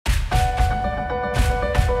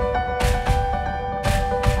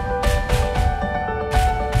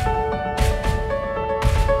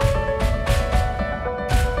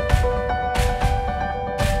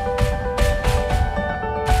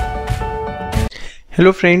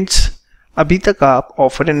Hello friends, अभी तक आप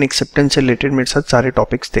ऑफर एंड एक्सेप्टेंस से रिलेटेड मेरे साथ सारे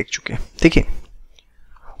टॉपिक्स देख चुके हैं। देखिए,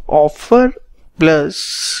 ऑफर प्लस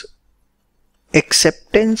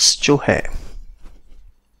एक्सेप्टेंस जो है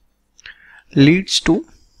लीड्स टू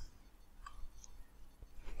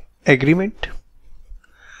एग्रीमेंट,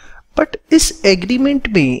 बट इस एग्रीमेंट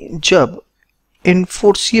में जब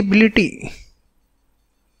इन्फोर्सिबिलिटी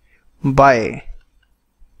बाय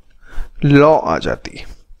लॉ आ जाती है,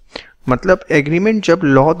 मतलब एग्रीमेंट जब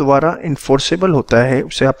लॉ द्वारा इन्फोर्सेबल होता है,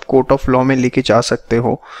 उसे आप कोर्ट ऑफ लॉ में लेके जा सकते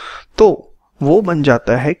हो, तो वो बन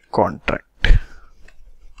जाता है कॉन्ट्रैक्ट।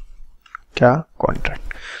 क्या?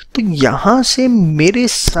 कॉन्ट्रैक्ट। तो यहां से मेरे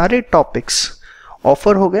सारे टॉपिक्स,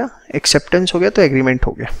 ऑफर हो गया, एक्सेप्टेंस हो गया, तो एग्रीमेंट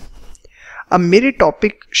हो गया। अब मेरे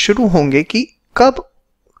टॉपिक शुरू होंगे कि कब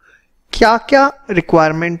क्या क्या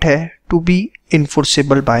रिक्वायरमेंट है to be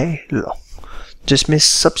enforceable by law, जिसमें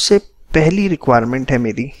सबसे पहली रिक्वायरमेंट है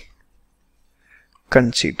मेरी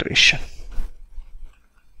कंसीडरेशन।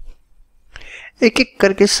 एक एक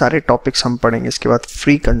करके सारे टॉपिक्स हम पढ़ेंगे। इसके बाद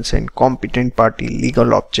free consent, competent party,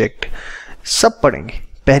 legal object, सब पढ़ेंगे।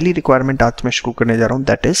 पहली रिक्वायरमेंट आज मैं शुरू करने जा रहा हूं,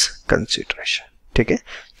 दैट इज कंसीडरेशन। ठीक है,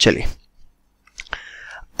 चलिए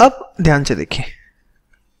अब ध्यान से देखिए।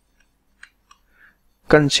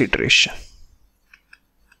 Consideration,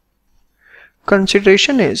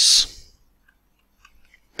 consideration is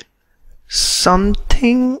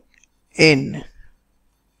something in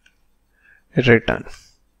return,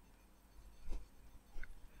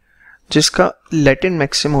 जिसका लैटिन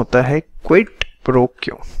मैक्सिम होता है क्विड प्रो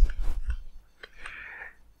क्यो।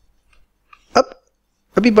 अब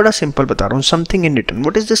अभी बड़ा सिंपल बता रहा हूं, something in return.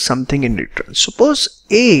 What is this something in return? Suppose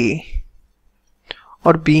ए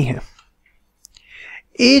और बी है।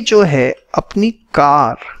 ए जो है अपनी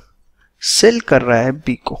कार सेल कर रहा है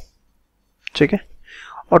बी को, ठीक है,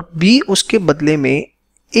 और बी उसके बदले में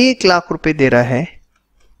 1 लाख रुपए दे रहा है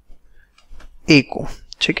ए को,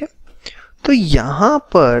 ठीक है। तो यहां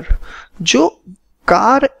पर जो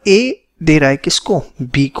कार ए दे रहा है किसको?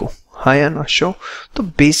 बी को, हाँ या ना? शो। तो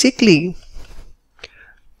basically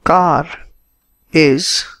car is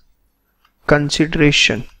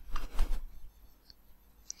consideration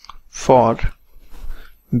for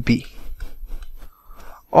B,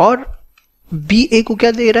 और बी ए को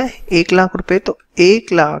क्या दे रहा है? 1 लाख रुपए। तो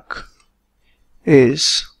 1 lakh is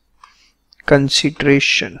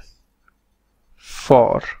consideration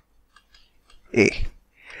for a.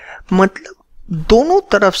 मतलब दोनों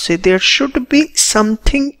तरफ से there should be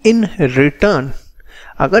something in return.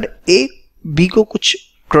 अगर ए बी को कुछ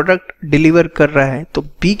प्रोडक्ट डिलीवर कर रहा है, तो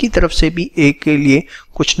बी की तरफ से भी ए के लिए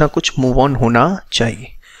कुछ ना कुछ मूव ऑन होना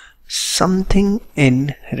चाहिए। Something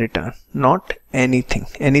in return, not anything.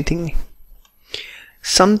 Anything नहीं,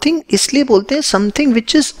 समथिंग इसलिए बोलते हैं, something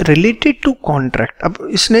which is related to contract. अब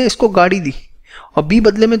इसने इसको गाड़ी दी और बी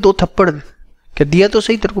बदले में 2 थप्पड़, क्या दिया तो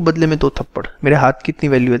सही, तेरे को बदले में 2 थप्पड़, मेरे हाथ की इतनी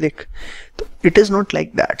वैल्यू है देख। तो it is not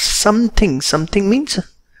like that. Something, something means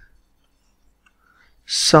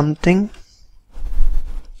something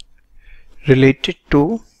related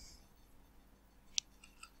to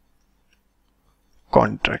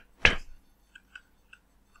contract.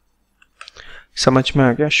 समझ में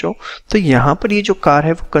आ गया? शो। तो यहां पर ये जो कार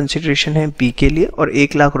है वो कंसिडरेशन है बी के लिए, और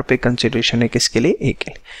 1 लाख रुपए कंसिडरेशन है किसके लिए? ए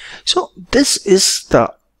के लिए। So this is the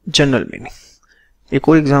general meaning. एक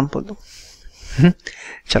और एग्जांपल दो।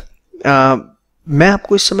 चल, मैं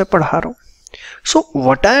आपको इस समय पढ़ा रहा हूं। So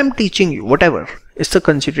what I am teaching you, what ever is the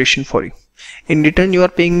consideration for you. In return you are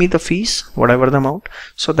paying me the fees, what ever the amount.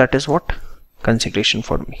 So that is what? Consideration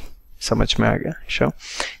for me. समझ में आ गया? Sure.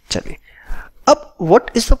 चलिए, अब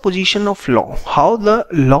what is the position of law, how the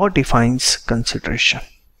law defines consideration.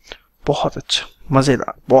 बहुत अच्छा,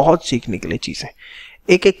 मजेदार, बहुत सीखने के लिए चीजें।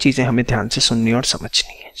 एक एक चीजें हमें ध्यान से सुननी और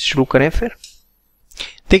समझनी है। शुरू करें फिर।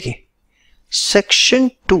 देखिए, section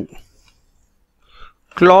 2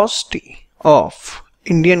 clause T of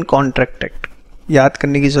Indian contract act, याद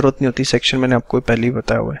करने की जरूरत नहीं होती, सेक्शन मैंने आपको पहले ही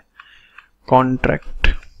बताया हुआ है। कॉन्ट्रैक्ट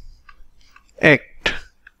एक्ट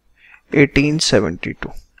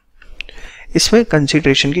 1872, इसमें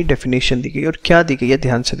कंसिडरेशन की डेफिनेशन दी गई, और क्या दी गई है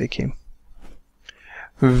ध्यान से देखिए।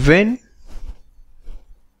 When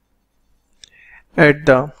at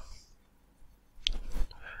the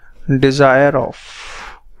desire of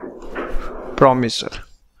promisor,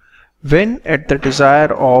 when at the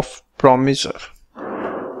desire of promisor,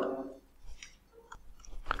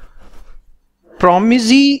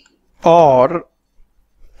 promisee or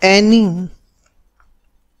any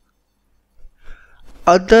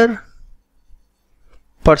other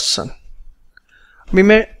person, अभी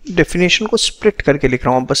मैं डेफिनेशन को स्प्लिट करके लिख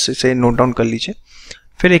रहा हूं, बस इसे नोट डाउन कर लीजिए।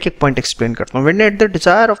 फिर एक एक पॉइंट एक्सप्लेन करता हूं. When at the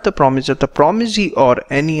desire of the promisor, the promisee or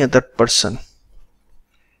any other person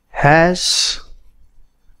has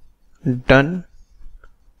done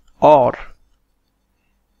or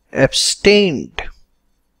abstained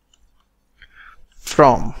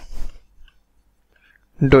from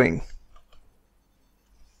doing,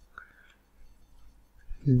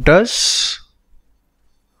 does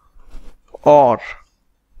or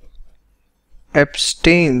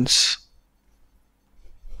abstains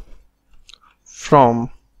from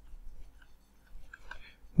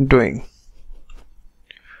doing,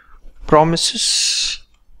 promises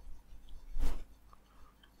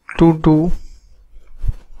to do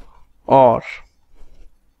or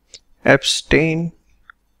abstain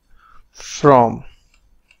from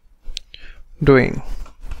doing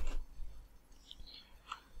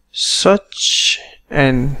such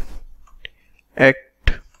an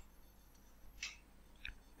act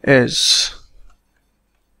is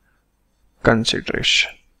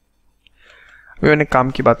consideration. अभी मैंने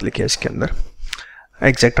काम की बात लिखी है इसके अंदर,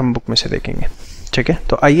 exact हम बुक में से देखेंगे. ठीक है,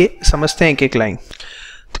 तो आइए समझते हैं एक एक लाइन.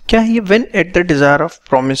 तो क्या है ये when at the desire of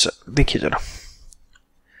promisor? देखिए जरा,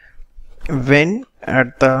 when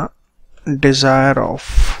at the desire of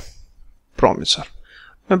promisor.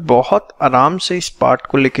 मैं बहुत आराम से इस पार्ट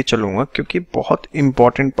को लेके चलूंगा क्योंकि बहुत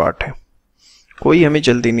इंपॉर्टेंट पार्ट है, कोई हमें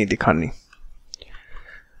जल्दी नहीं दिखानी.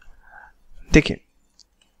 देखिए,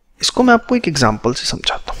 इसको मैं आपको एक एग्जांपल से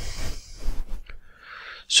समझाता हूं.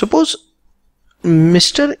 सपोज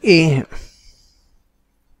मिस्टर ए है,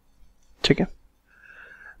 ठीक है.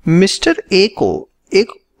 मिस्टर ए को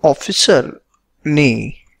एक ऑफिसर ने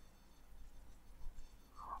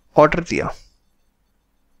ऑर्डर दिया.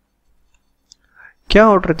 क्या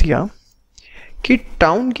ऑर्डर दिया? कि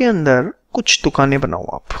टाउन के अंदर कुछ दुकानें बनाओ,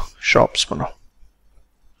 आप शॉप्स बनाओ.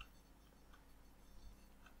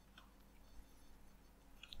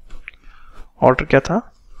 ऑर्डर क्या था?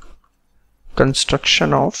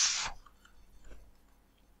 कंस्ट्रक्शन ऑफ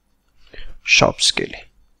शॉप्स के लिए.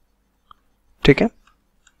 ठीक है,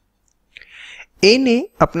 ए ने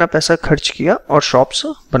अपना पैसा खर्च किया और शॉप्स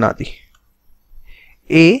बना दी.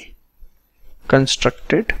 ए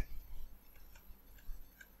constructed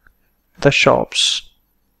the shops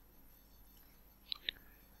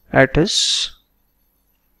at his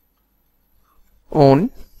own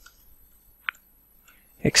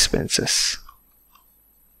expenses.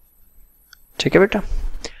 ठीक है बेटा,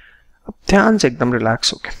 अब ध्यान से एकदम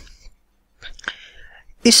रिलैक्स होके.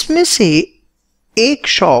 इसमें से एक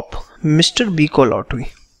शॉप मिस्टर बी को अलॉट हुई.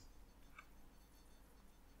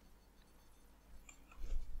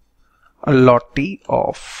 Allottee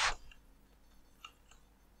of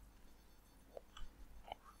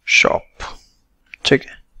shop. ठीक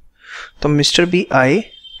है, तो मिस्टर बी आए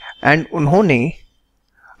एंड उन्होंने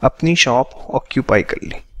अपनी शॉप ऑक्यूपाई कर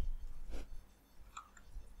ली.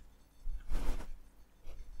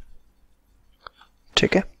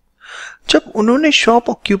 ठीक है, जब उन्होंने शॉप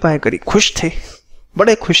ऑक्यूपाई करी, खुश थे,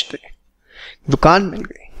 बड़े खुश थे, दुकान मिल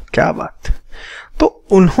गई, क्या बात. तो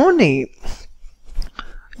उन्होंने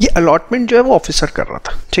ये अलॉटमेंट जो है वो ऑफिसर कर रहा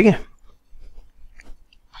था. ठीक है,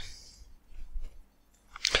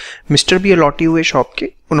 मिस्टर बी अलॉटी हुए शॉप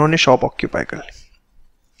के, उन्होंने शॉप ऑक्यूपाई कर ली.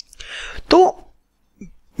 तो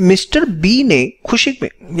मिस्टर बी ने खुशी में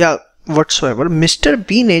या व्हाटसोएवर, मिस्टर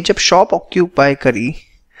बी ने जब शॉप ऑक्यूपाई करी,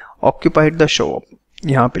 ऑक्यूपाइड द शॉप,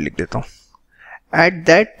 यहां पे लिख देता हूं, at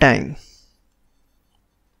that time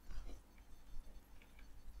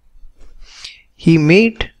he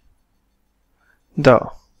made the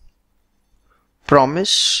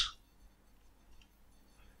promise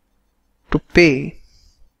to pay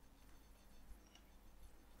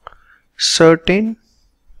certain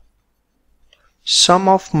sum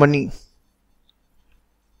of money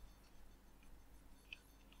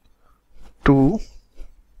to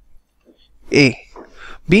A.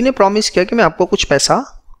 B ने प्रॉमिस किया कि मैं आपको कुछ पैसा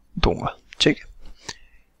दूंगा. ठीक है,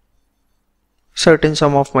 सर्टेन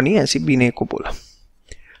सम ऑफ मनी, ऐसी बी ने को बोला.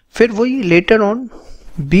 फिर वही later on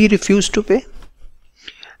B refuse to पे.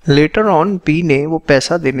 लेटर ऑन बी ने वो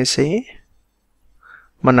पैसा देने से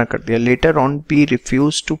मना कर दिया. Later on B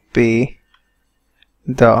refuse to पे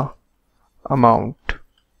the amount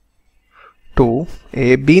to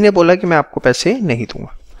A. B ने बोला कि मैं आपको पैसे नहीं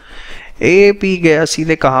दूंगा. ए बी गया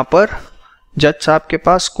सीधे कहां पर? जज साहब के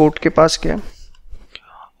पास, कोर्ट के पास गया.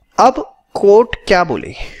 अब कोर्ट क्या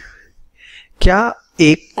बोले? क्या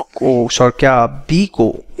क्या बी को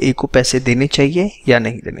ए को पैसे देने चाहिए या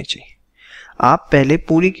नहीं देने चाहिए? आप पहले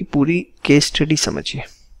पूरी की पूरी केस स्टडी समझिए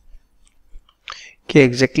कि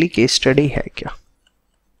एग्जैक्टली केस स्टडी है क्या,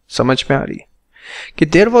 समझ में आ रही है. कि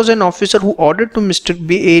there was an officer who ordered to mister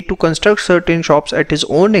B A to construct certain shops at his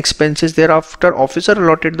own expenses. There after officer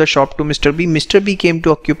allotted the shop to mister B. Mister B came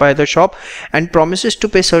to occupy the shop and promises to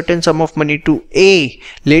pay certain sum of money to A.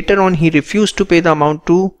 Later on he refused to pay the amount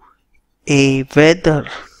to A. Whether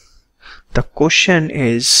the question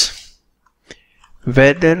is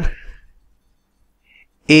whether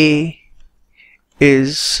A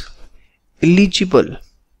is eligible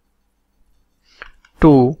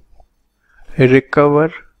to recover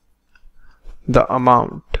the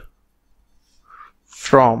amount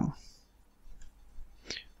from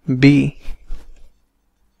B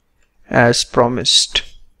as promised.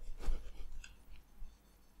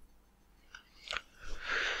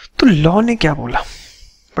 तो law ने क्या बोला,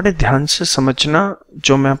 बड़े ध्यान से समझना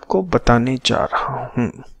जो मैं आपको बताने जा रहा हूं,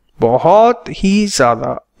 बहुत ही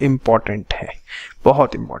ज्यादा इंपॉर्टेंट है,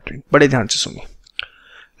 बहुत इंपॉर्टेंट, बड़े ध्यान से सुनिए.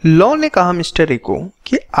 लॉ ने कहा मिस्टर ए को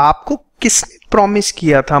कि आपको किसने प्रॉमिस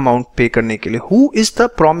किया था अमाउंट पे करने के लिए, हु इज द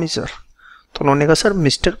प्रॉमिसर. तो उन्होंने कहा सर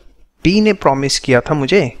मिस्टर बी ने प्रॉमिस किया था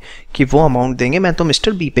मुझे कि वो अमाउंट देंगे, मैं तो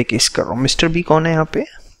मिस्टर बी पे केस कर रहा हूं. मिस्टर बी कौन है यहां पे,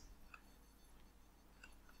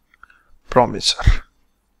 प्रॉमिसर.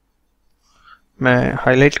 मैं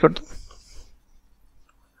हाईलाइट कर दूं,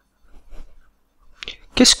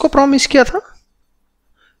 किसको प्रॉमिस किया था,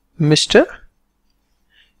 मिस्टर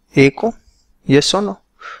ए को. यस और नो.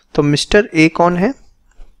 तो मिस्टर ए कौन है,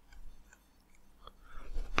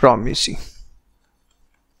 प्रॉमिसी.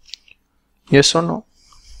 यस और नो.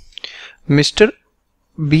 मिस्टर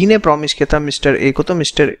बी ने प्रॉमिस किया था मिस्टर ए को, तो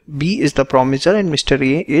mister B is the promiser and mister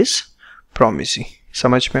A is promisee.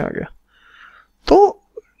 समझ में आ गया. तो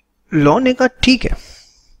लॉ ने कहा ठीक है,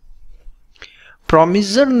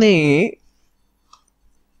 प्रॉमिसर ने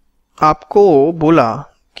आपको बोला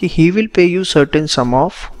कि he will pay you certain some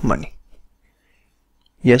of money.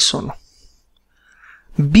 Yes और नो.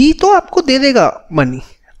 बी तो आपको दे देगा मनी,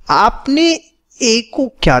 आपने ए को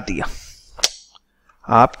क्या दिया,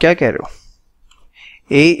 आप क्या कह रहे हो,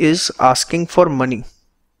 ए इज आस्किंग फॉर मनी.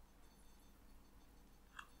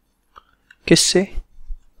 किससे,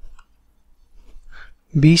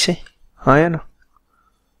 बी से. हाँ या ना,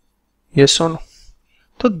 यस और नो.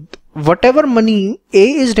 तो whatever money A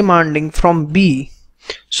is demanding from B,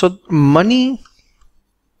 so money,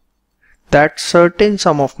 that certain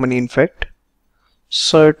sum of money, in fact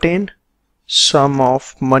certain sum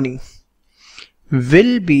of money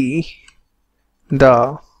will be the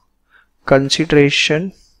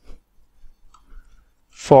consideration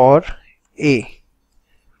for A.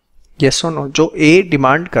 yes or no, जो A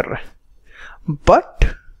demand कर रहा है. but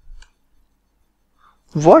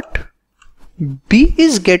what B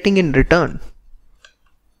is getting in return,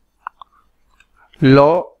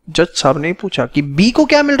 law जज साहब ने पूछा कि B को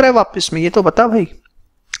क्या मिल रहा है वापस में, ये तो बता भाई.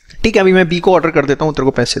 ठीक है, अभी मैं B को ऑर्डर कर देता हूं, तेरे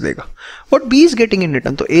को पैसे देगा. What B is getting in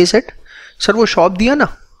return. तो A सेट सर वो शॉप दिया ना,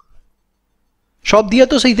 शॉप दिया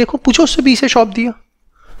तो सही, देखो पूछो उससे, B से शॉप दिया.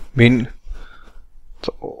 बिन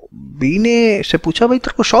तो B ने से पूछा भाई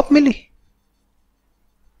तेरे को शॉप मिली,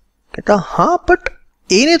 कहता हाँ बट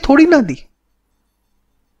A ने थोड़ी ना दी,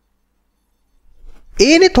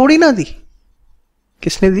 ए ने थोड़ी ना दी.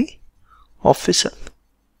 किसने दी, ऑफिसर.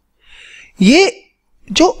 ये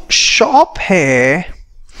जो शॉप है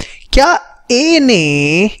क्या ए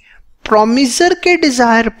ने प्रॉमिसर के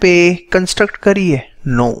डिजायर पे कंस्ट्रक्ट करी है,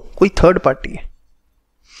 नो, कोई थर्ड पार्टी है.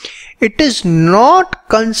 It is not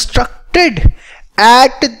constructed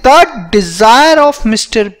at the desire of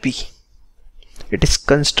mister B. it is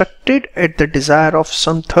constructed at the desire of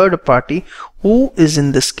some third party who is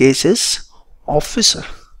in this case is officer.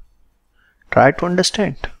 Try to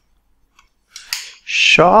understand.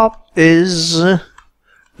 Shop is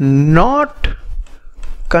not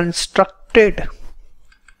constructed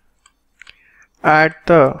at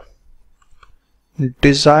the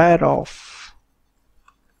desire of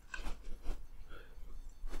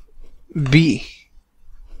B.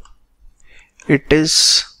 It is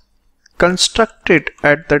constructed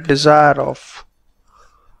at the desire of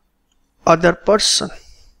other person.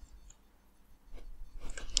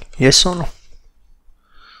 Yes or no?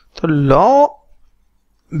 तो law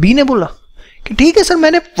B ने बोला कि ठीक है sir,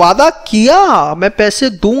 मैंने वादा किया, मैं पैसे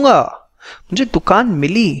दूंगा, मुझे दुकान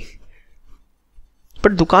मिली,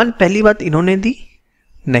 पर दुकान पहली बात इन्होंने दी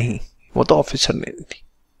नहीं, वो तो ऑफिसर ने दी थी.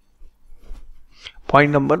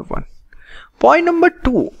 Point number 1. पॉइंट नंबर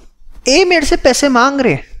 2, ए मेरे से पैसे मांग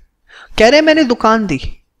रहे, कह रहे मैंने दुकान दी.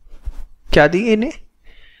 क्या दी, ए ने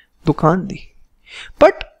दुकान दी,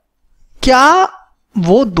 बट क्या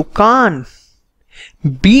वो दुकान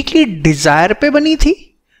बी की डिजायर पे बनी थी,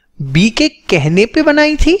 बी के कहने पे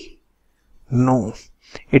बनाई थी? No,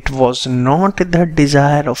 it was not the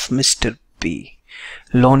desire of mister B.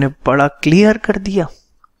 Law ने बड़ा क्लियर कर दिया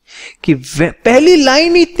कि पहली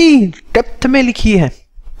लाइन इतनी डेप्थ में लिखी है,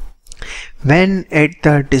 When at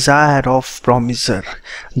the desire of promiser,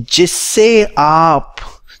 जिसने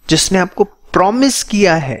आपको प्रॉमिस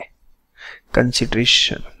किया है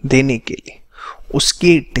कंसिडरेशन देने के लिए,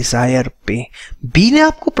 उसकी डिजायर पे बी ने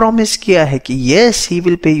आपको प्रॉमिस किया है कि yes he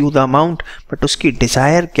will pay you the amount, but उसकी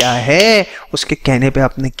डिजायर क्या है, उसके कहने पे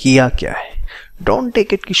आपने किया क्या है। डोंट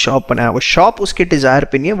टेक इट की शॉप बनाया, वो शॉप उसके डिजायर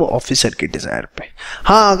पे नहीं है, वो ऑफिसर की डिजायर पे।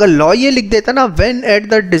 हाँ, अगर लॉ ये लिख देता ना when at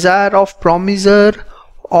the desire of promiser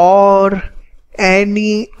और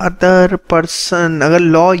एनी अदर पर्सन, अगर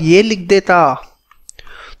लॉ ये लिख देता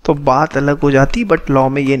तो बात अलग हो जाती, बट लॉ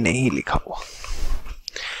में ये नहीं लिखा हुआ।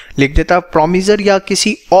 लिख देता प्रॉमिसर या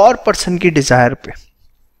किसी और पर्सन की डिजायर पे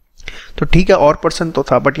तो ठीक है, और पर्सन तो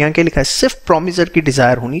था, बट यहाँ क्या लिखा है, सिर्फ प्रॉमिसर की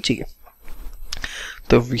डिजायर होनी चाहिए।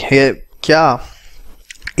 तो ये क्या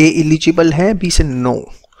ए एलिजिबल है, बी से no,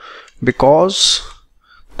 because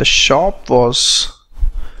the shop was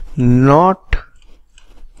not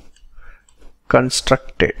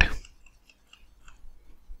constructed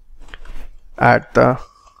at the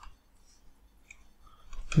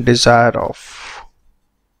desire of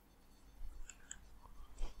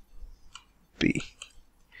B,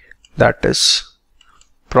 that is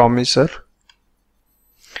promiser,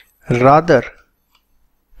 rather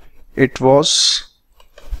it was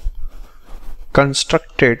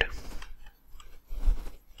constructed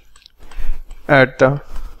at the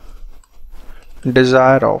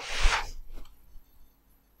desire of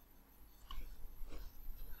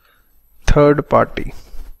third party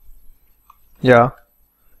या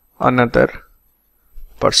another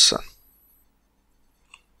person.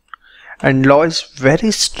 And law is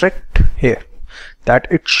very strict here that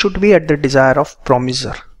it should be at the desire of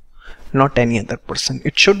promiser, not any other person.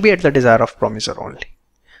 It should be at the desire of promiser only,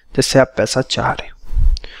 जिससे आप पैसा चाह रहे हो।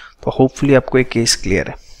 तो hopefully आपको एक case clear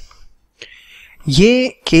है। ये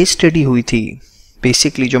केस स्टडी हुई थी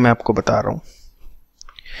बेसिकली, जो मैं आपको बता रहा हूं,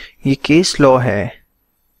 ये केस लॉ है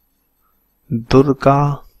Durga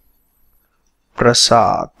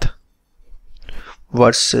Prasad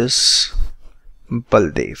versus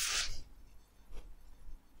Baldev.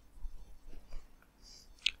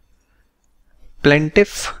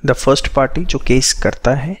 Plaintiff the first party जो केस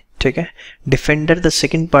करता है, ठीक है, डिफेंडर द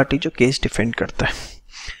सेकंड पार्टी जो केस डिफेंड करता है।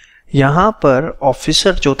 यहां पर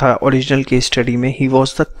ऑफिसर जो था ओरिजिनल केस स्टडी में, he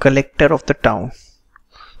was the collector of the town,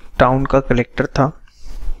 town का कलेक्टर था,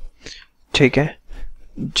 ठीक है,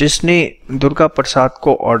 जिसने दुर्गा प्रसाद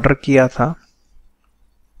को ऑर्डर किया था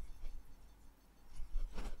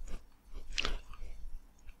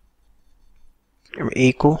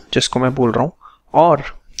ए को, जिसको मैं बोल रहा हूं, और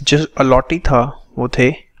जो अलॉटी था वो थे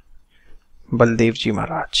बलदेव जी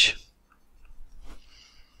महाराज।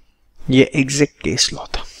 ये एग्जैक्ट केस लॉ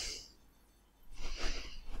था,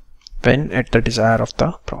 when at the desire of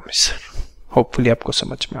the promiser. Hopefully आपको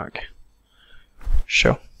समझ में आ गया।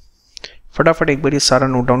 श्योर, फटाफट एक बार ये सारा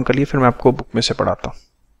नोट डाउन कर लिए, फिर मैं आपको बुक में से पढ़ाता हूं।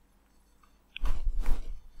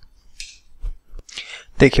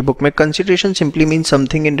 देखिए बुक में, consideration simply mean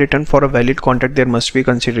something in return for a valid contract, there must be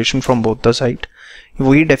consideration from both the side.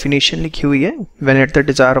 वही डेफिनेशन लिखी हुई है, when at the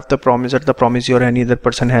desire of the promiser the promisee और any other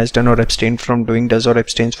person has done और abstain from doing, does और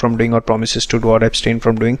abstains from doing और promises to do और abstain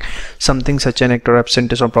from doing something such an act और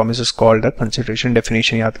absent और promises called the consideration.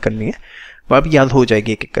 Definition याद करनी है, वो अब याद हो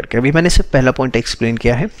जाएगी एक एक करके। अभी मैंने सिर्फ पहला पॉइंट एक्सप्लेन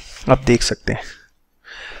किया है, आप देख सकते हैं।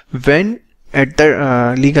 When at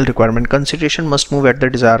the legal requirement, consideration must move at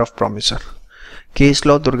the desire of promiser. Case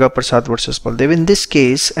law Durga Prasad versus Baldev. In this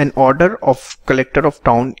case, an order of collector of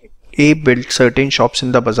town A built certain shops in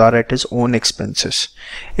the bazaar at his own expenses.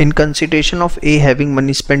 In consideration of A having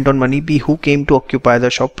money spent on money, B, who came to occupy the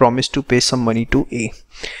shop, promised to pay some money to A.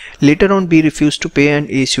 Later on, B refused to pay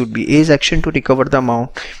and A sued B. A's action to recover the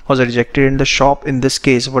amount was rejected, and the shop in this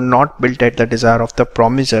case were not built at the desire of the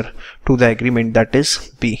promiser to the agreement, that is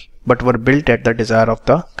B, but were built at the desire of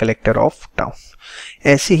the collector of town.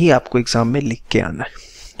 ऐसे ही आपको exam में लिख के आना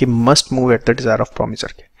है कि must move at the desire of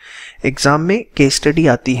promiser के। Exam में केस स्टडी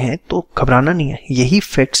आती है तो घबराना नहीं है, यही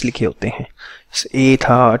फैक्ट्स लिखे होते हैं। ए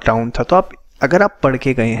था, टाउन था, तो आप अगर आप पढ़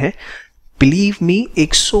के गए हैं, बिलीव मी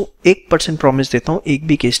 101% प्रॉमिस देता हूँ, एक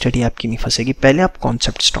भी केस स्टडी आपकी नहीं फंसेगी। पहले आप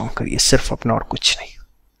कॉन्सेप्ट स्ट्रॉन्ग करिए, सिर्फ अपना और कुछ नहीं।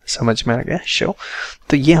 समझ में आ गया? श्योर।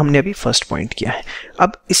 तो ये हमने अभी फर्स्ट पॉइंट किया है।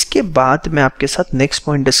 अब इसके बाद मैं आपके साथ नेक्स्ट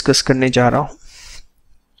पॉइंट डिस्कस करने जा रहा हूँ।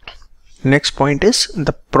 Next point is the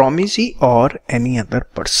promisee और एनी अदर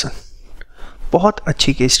पर्सन। बहुत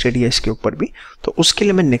अच्छी केस स्टडी है इसके ऊपर भी, तो उसके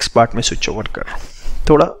लिए मैं नेक्स्ट पार्ट में स्विच ओवर कर रहा हूँ।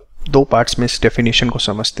 थोड़ा दो पार्ट्स में इस डेफिनेशन को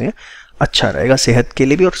समझते हैं, अच्छा रहेगा सेहत के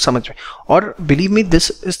लिए भी और समझ में। और believe me this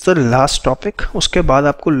is the last topic, उसके बाद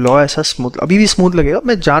आपको लॉ ऐसा स्मूथ, अभी भी स्मूथ लगेगा,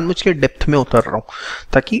 मैं जानबूझ के डेप्थ में उतर रहा हूँ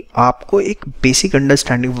ताकि आपको एक basic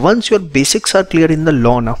understanding, once your basics are clear in the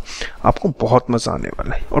law ना, आपको बहुत मजा आने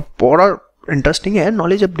वाला है और बड़ा इंटरेस्टिंग है,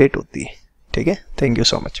 नॉलेज अपडेट होती है। ठीक है, थैंक यू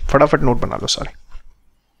सो मच, फटाफट नोट बना लो सारे।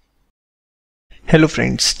 हेलो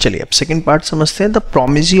फ्रेंड्स, चलिए अब सेकंड पार्ट समझते हैं, द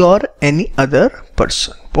प्रोमिसी और एनी अदर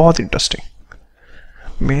पर्सन। बहुत इंटरेस्टिंग,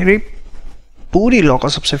 मेरी पूरी लॉ का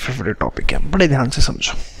सबसे फेवरेट टॉपिक है, बड़े ध्यान से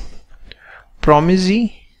समझो। प्रोमिसी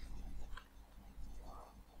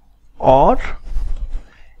और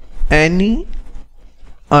एनी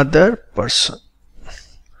अदर पर्सन।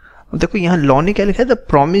 अब देखो यहां लॉ ने क्या लिखा है, द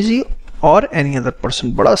प्रोमिसी और एनी अदर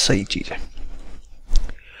पर्सन, बड़ा सही चीज है,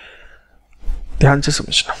 ध्यान से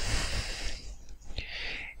समझना।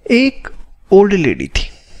 एक ओल्ड लेडी थी,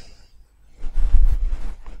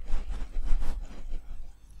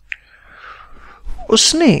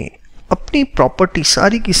 उसने अपनी प्रॉपर्टी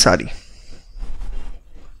सारी की सारी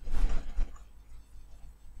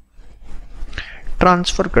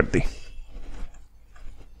ट्रांसफर कर दी,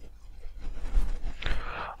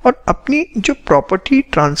 और अपनी जो प्रॉपर्टी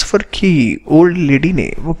ट्रांसफर की ओल्ड लेडी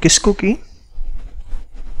ने, वो किसको की?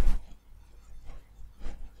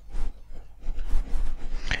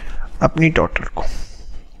 अपनी डॉटर को।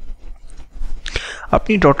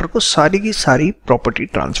 अपनी डॉटर को सारी की सारी प्रॉपर्टी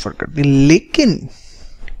ट्रांसफर कर दी, लेकिन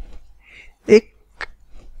एक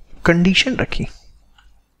कंडीशन रखी।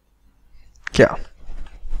 क्या?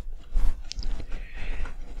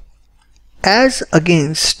 एज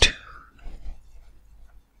अगेंस्ट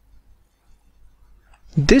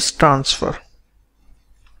दिस ट्रांसफर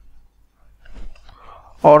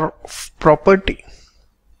और property,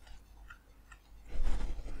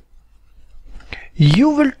 you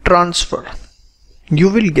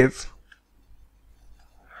will give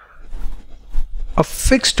a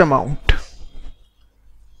fixed amount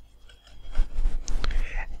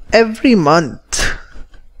every month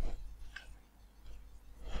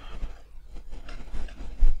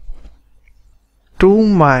to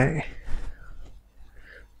my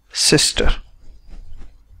sister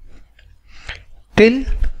till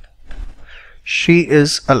she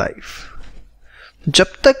is alive। जब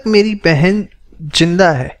तक मेरी बहन जिंदा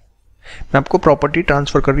है, मैं आपको प्रॉपर्टी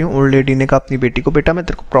ट्रांसफर कर रही हूँ। ओल्ड लेडी ने कहा अपनी बेटी को, बेटा मैं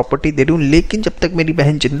तेरे को प्रॉपर्टी दे रही हूँ, लेकिन जब तक मेरी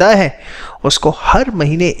बहन जिंदा है उसको हर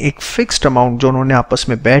महीने एक फिक्स्ड अमाउंट जो उन्होंने आपस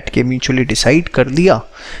में बैठ के म्यूचुअली डिसाइड कर लिया,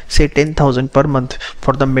 से 10,000 per month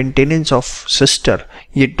for the maintenance of sister,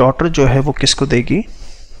 ये डॉटर जो है वो किसको देगी?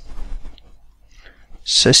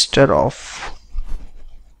 Sister of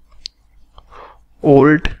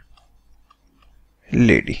old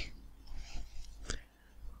lady.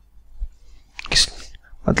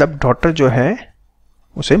 मतलब डॉटर जो है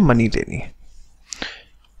उसे मनी देनी है।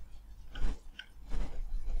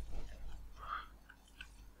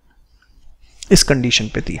 इस कंडीशन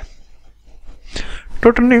पे दिया।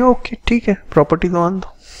 डॉटर ने ओके ठीक है, प्रॉपर्टी तो आन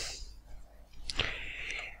दो।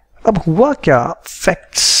 अब हुआ क्या,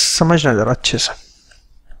 फैक्ट्स समझना जरा अच्छे से।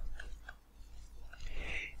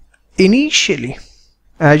 Initially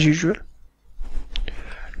as usual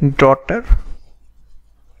daughter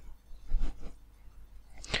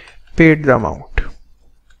paid the amount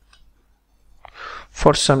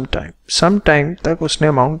for some time तक उसने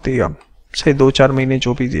अमाउंट दिया, से 2-4 महीने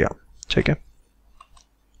जो भी दिया, ठीक है।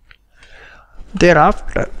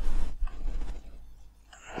 thereafter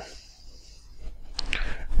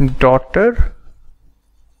daughter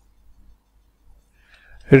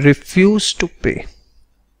refused to pay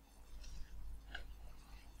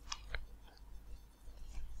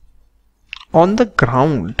on the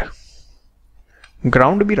ground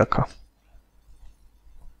भी रखा,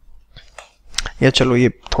 या चलो ये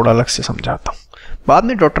थोड़ा अलग से समझाता हूं। बाद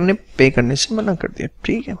में डॉटर ने पे करने से मना कर दिया,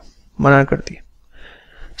 ठीक है, मना कर दिया।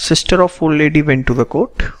 Sister of old lady went to the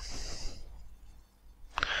court.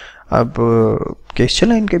 अब केस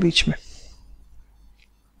चला इनके बीच में,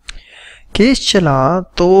 केस चला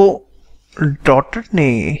तो डॉटर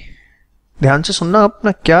ने, ध्यान से सुनना,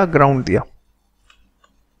 अपना क्या ग्राउंड दिया?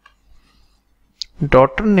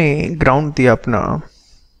 डॉटर ने ग्राउंड दिया अपना,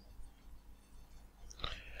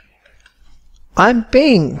 आई एम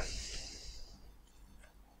पेइंग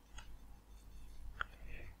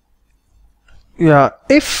या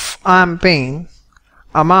if I am paying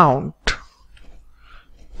amount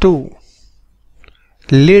to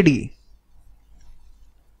lady.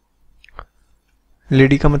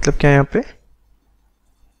 Lady का मतलब क्या है यहां पे?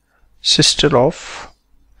 सिस्टर ऑफ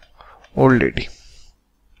ओल्ड लेडी,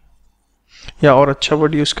 या और अच्छा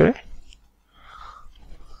वर्ड यूज करें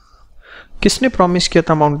किसने प्रॉमिस किया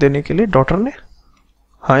था अमाउंट देने के लिए? डॉटर ने,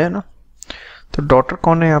 हाँ या ना? तो डॉटर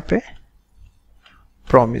कौन है यहाँ पे?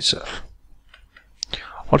 प्रॉमिसर।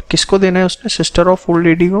 और किसको देना है उसने? सिस्टर ऑफ ओल्ड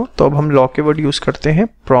लेडी को। तो अब हम लॉ के वर्ड यूज करते हैं,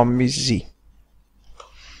 प्रॉमिजी।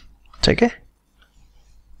 ठीक है,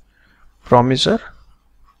 प्रॉमिसर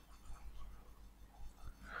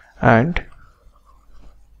एंड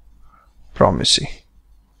प्रॉमिसी।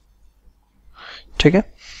 ठीक है,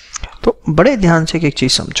 तो बड़े ध्यान से एक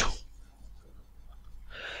चीज समझो।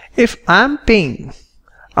 If I am paying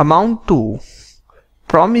amount to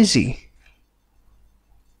promisee,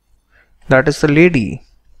 that is the lady,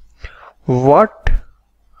 what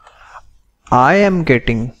I am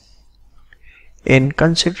getting in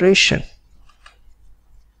consideration?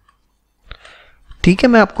 ठीक है,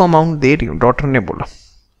 मैं आपको अमाउंट दे रही हूं, डॉटर ने बोला।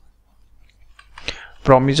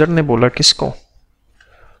 प्रॉमिसर ने बोला किसको?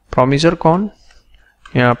 प्रॉमिसर कौन?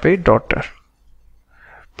 यहां पे डॉटर।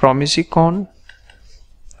 प्रॉमिसी कौन?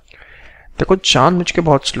 देखो जानबूझ के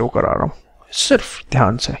बहुत स्लो करा रहा हूं, सिर्फ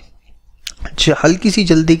ध्यान से। हल्की सी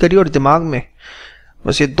जल्दी करिए और दिमाग में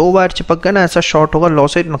बस ये 2 बार चिपक गया ना, ऐसा शॉर्ट होगा, लॉ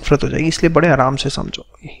से नफरत हो जाएगी। इसलिए बड़े आराम से समझो।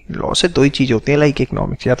 लॉ से 2 ही चीज़ होती हैं, लाइक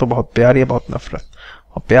इकोनॉमिक्स, या तो बहुत प्यार या बहुत नफरत,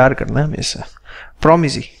 और प्यार करना है हमेशा।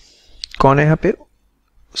 प्रॉमिसी कौन है यहाँ पे?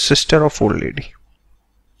 Sister of old lady.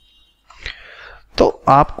 तो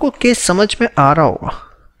आपको केस समझ में आ रहा होगा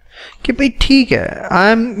कि भाई ठीक है,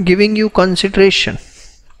 I am giving you consideration.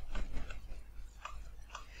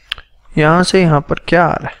 यहां से यहां पर क्या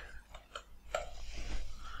आ रहा है?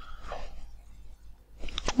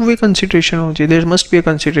 वे कंसिडरेशन होनी चाहिए, there must be a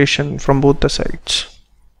consideration from both the sides.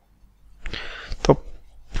 तो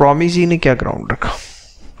प्रॉमिसी ने क्या ग्राउंड रखा?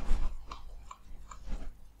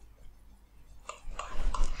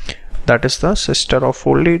 That is the sister of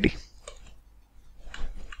old lady.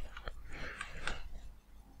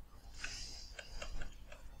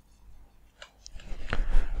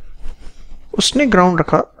 उसने ग्राउंड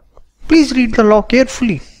रखा, please read the law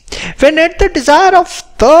carefully. When at the desire of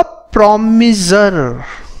the promiser,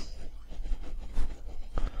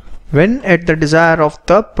 when at the desire of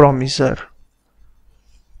the promiser,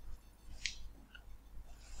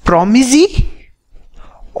 promisee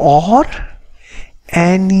or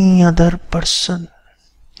any other person,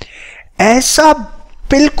 ऐसा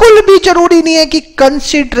बिल्कुल भी जरूरी नहीं है कि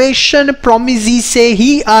consideration प्रोमिजी से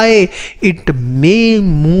ही आए। It may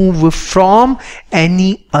move from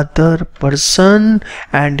any other person,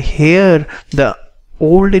 and here the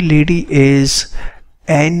old lady is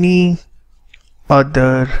any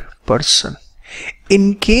other person.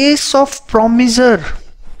 In case of प्रोमिजर,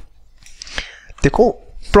 देखो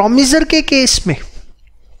प्रोमिजर के केस में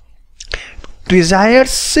डिजायर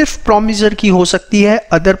सिर्फ प्रोमिजर की हो सकती है,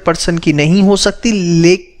 अदर पर्सन की नहीं हो सकती।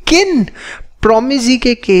 लेकिन प्रोमिजी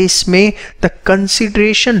के केस में the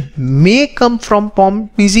consideration may come from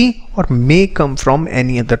प्रोमिजी और मे come from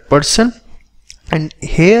any other person, and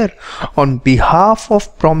here on behalf of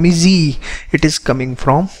प्रोमिजी it is coming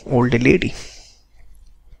from old lady.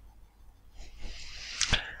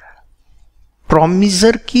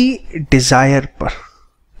 प्रोमिजर की डिजायर पर,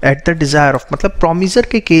 एट द डिजायर ऑफ, मतलब प्रोमिजर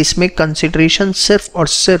के केस में कंसिडरेशन सिर्फ और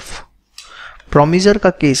सिर्फ, प्रोमिजर का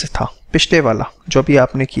केस था पिछले वाला जो भी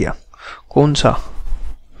आपने किया, कौन सा?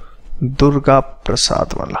 दुर्गा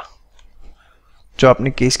प्रसाद वाला जो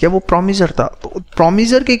आपने केस किया, वो प्रोमिजर था। तो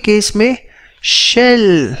प्रोमिजर के केस में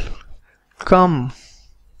shall come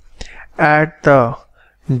at the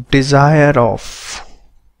desire of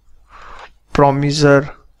प्रोमिजर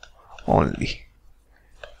only,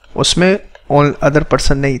 उसमें ऑल अदर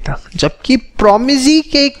पर्सन नहीं था। जबकि प्रोमिजी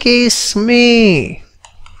के केस में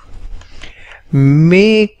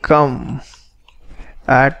मे कम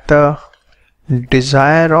एट द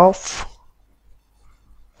डिजायर ऑफ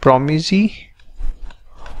प्रोमिजी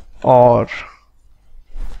और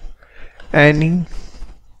एनी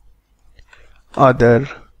अदर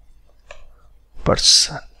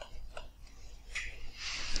पर्सन।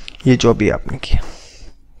 ये जो भी आपने किया,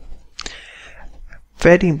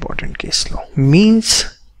 very important case law means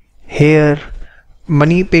hair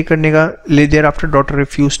money पे करने का, lay their after daughter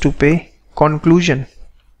refuse to पे, कंक्लूजन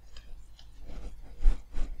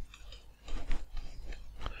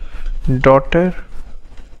डॉटर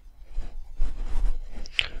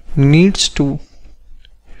नीड्स टू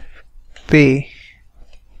पे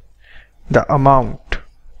the amount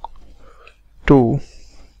to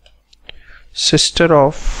sister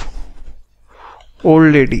of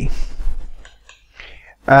old lady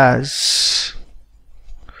as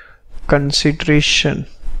consideration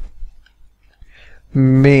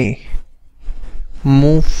may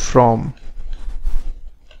move from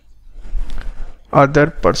other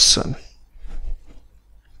person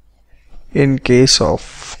in case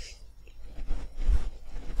of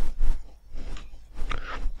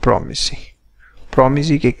promisee,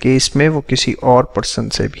 promisee के case में वो किसी और पर्सन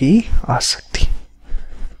से भी आ सकती,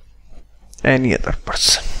 एनी अदर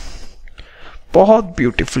पर्सन। बहुत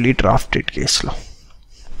ब्यूटीफुली ड्राफ्टेड केस लॉ।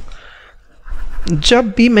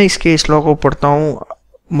 जब भी मैं इस केस लॉ को पढ़ता हूँ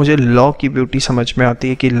मुझे लॉ की ब्यूटी समझ में आती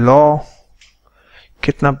है कि लॉ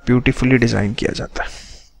कितना ब्यूटीफुली डिजाइन किया जाता है।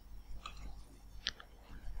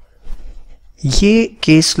 ये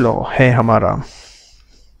केस लॉ है हमारा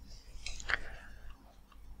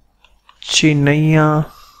चिनैया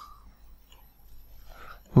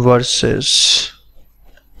वर्सेस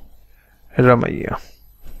रमैया।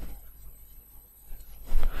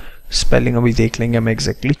 स्पेलिंग अभी देख लेंगे हम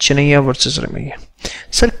एग्जैक्टली। चिनैया वर्सेस रमैया।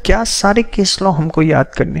 सर क्या सारे केस लॉ हमको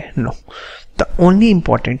याद करने हैं? No, the only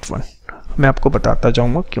important one मैं आपको बताता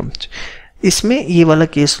जाऊंगा क्यों। इसमें ये वाला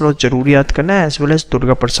केस लॉ जरूर याद करना है, as well as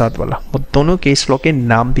Durga Prasad वाला। वो दोनों केस लॉ के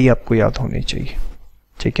नाम भी आपको याद होने चाहिए,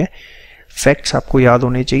 ठीक है। फैक्ट्स आपको याद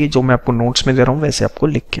होने चाहिए, जो मैं आपको नोट्स में दे रहा हूँ वैसे आपको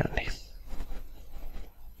लिख के आने,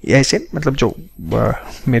 ऐसे मतलब जो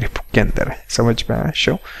मेरे बुक के अंदर है, समझ में आया?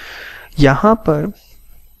 शो यहाँ पर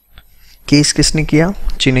केस किसने किया?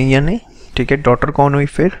 चिनैया ने, ठीक है। डॉटर कौन हुई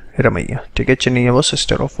फिर? रमैया, ठीक है। चिनैया वो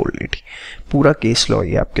सिस्टर ऑफ ओल्ड लेडी। पूरा केस लॉ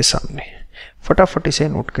ये आपके सामने, फटाफट इसे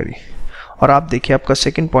नोट करिए। और आप देखिए आपका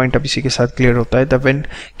सेकंड पॉइंट अब इसी के साथ क्लियर होता है, द व्हेन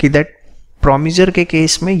कि दैट प्रोमिजर के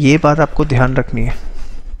केस में ये बात आपको ध्यान रखनी है,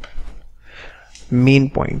 मेन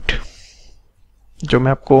पॉइंट जो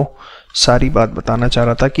मैं आपको सारी बात बताना चाह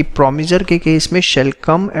रहा था कि प्रोमिजर के केस में shall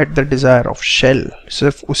come at the desire of, shell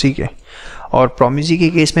सिर्फ उसी के, और प्रोमिजी के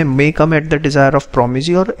केस में मे कम एट द डिजायर ऑफ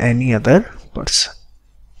प्रोमिजी और any other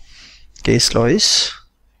person. Case law is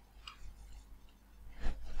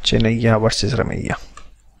चिनैया versus Ramaiah.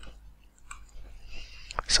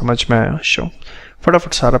 समझ में आया? शो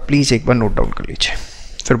फटाफट सारा प्लीज एक बार नोट डाउन कर लीजिए,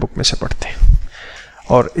 फिर बुक में से पढ़ते हैं।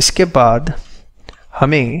 और इसके बाद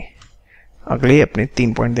हमें अगले अपने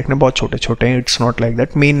 3 पॉइंट देखने, बहुत छोटे छोटे हैं, it's not like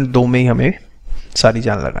that. Main 2 में ही हमें सारी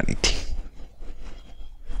जान लगानी थी।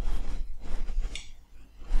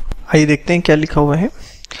 आइए देखते हैं क्या लिखा हुआ है।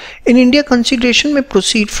 इन इंडिया कंसिडरेशन में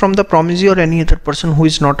प्रोसीड फ्रॉम द प्रोमिसी और any other person who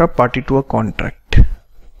is not a party to a contract.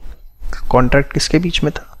 Contract किसके बीच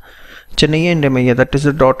में था? चिनैया and Ramaiah, that is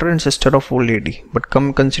the daughter and sister of old lady, but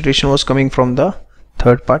come consideration was coming from the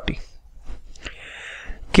third party.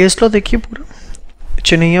 Case law देखिए पूरा।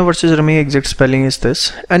 Chanaya versus Ramaiya, exact spelling is this.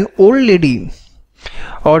 An old lady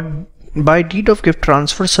or by deed of gift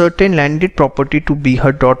transfer certain landed property to be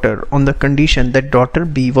her daughter on the condition that daughter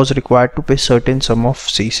B was required to pay certain sum of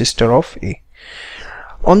C, sister of A.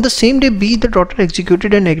 On the same day B, the daughter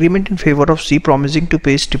executed an agreement in favor of C promising to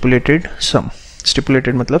pay stipulated sum.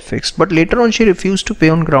 Stipulated matlab fixed. But later on she refused to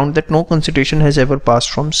pay on ground that no consideration has ever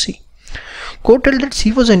passed from C. Court held that C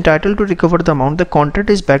was entitled to recover the amount. The contract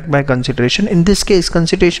is backed by consideration. In this case,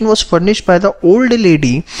 consideration was furnished by the old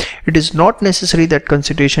lady. It is not necessary that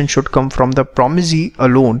consideration should come from the promisee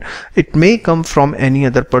alone. It may come from any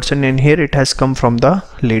other person, and here it has come from the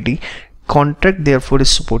lady. Contract therefore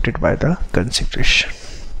is supported by the consideration.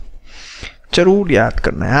 जरूर याद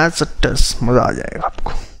करना है, as it is, मजा आ जाएगा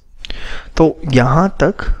आपको। तो यहाँ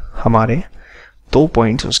तक हमारे 2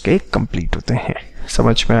 पॉइंट्स उसके कंप्लीट होते हैं।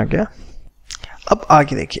 समझ में आ गया? अब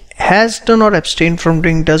आगे देखिए, हैज डन और एब्सटेन फ्रॉम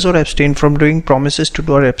डूइंग, डज और abstain from doing, promises to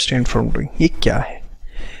do और एब्सटेन फ्रॉम डूइंग। ये क्या है?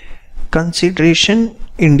 कंसिडरेशन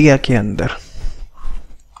इंडिया के अंदर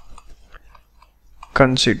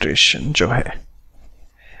कंसिडरेशन जो है,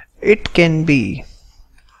 it can be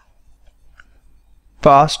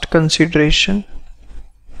past consideration,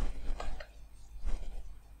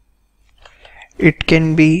 it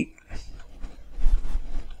can be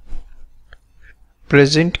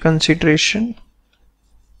present consideration,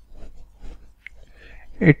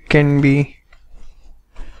 it can be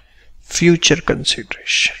future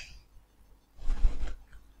consideration.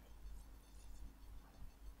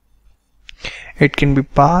 It can be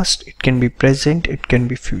past, it can be present, it can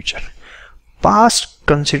be future. Past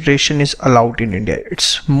consideration is allowed in India. It's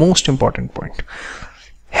most important point.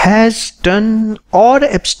 Has done or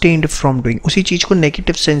abstained from doing, उसी चीज को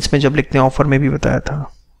negative sense में जब लिखते हैं, offer में भी बताया था,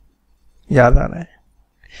 याद आ रहा है?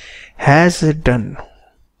 हैज डन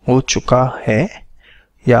हो चुका है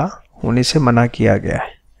या होने से मना किया गया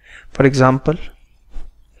है। फॉर एग्जाम्पल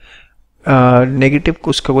नेगेटिव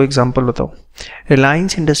उसका कोई एग्जाम्पल बताओ।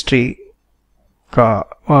 रिलायंस इंडस्ट्री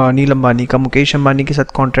का नील अंबानी का मुकेश अंबानी के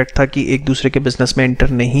साथ कॉन्ट्रैक्ट था कि एक दूसरे के बिजनेस में एंटर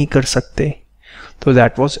नहीं कर सकते, तो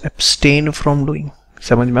that was abstain from doing.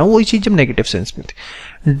 समझ में? वही चीज जब नेगेटिव सेंस में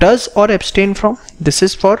थी। डज और abstain from, this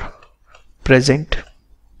is for present,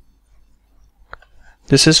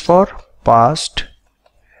 this is for past,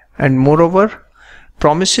 and moreover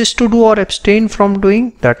promises to do or abstain from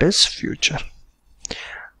doing, that is future.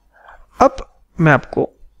 अब मैं आपको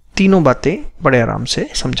तीनों बातें बड़े आराम से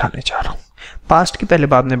समझाने जा रहा हूँ. पास्ट की पहले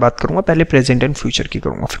बाद में बात करूंगा, पहले प्रेजेंट एंड फ्यूचर की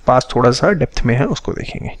करूंगा, फिर पास्ट थोड़ा सा डेप्थ में है उसको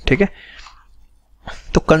देखेंगे. ठीक है,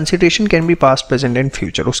 तो consideration can be past, present and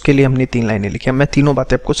future. उसके लिए हमने 3 लाइनें लिखी. मैं तीनों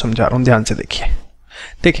बातें आपको समझा रहा हूँ, ध्यान से देखिए.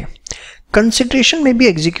 देखिए, कंसिडरेशन में बी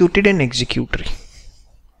एग्जीक्यूटेड एंड एग्जीक्यूटरी.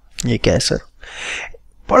 ये क्या है सर?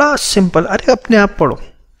 बड़ा सिंपल. अरे अपने आप पढ़ो,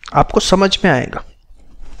 आपको समझ में आएगा.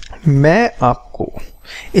 मैं आपको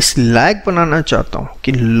इस लायक बनाना चाहता हूं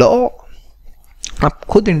कि लॉ आप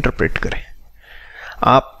खुद इंटरप्रेट करें.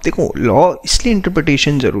 आप देखो, लॉ इसलिए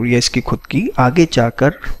इंटरप्रिटेशन जरूरी है इसकी खुद की. आगे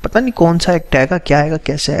जाकर पता नहीं कौन सा एक्ट आएगा, क्या आएगा,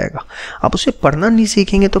 कैसे आएगा. आप उसे पढ़ना नहीं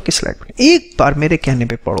सीखेंगे तो किस लायक. एक बार मेरे कहने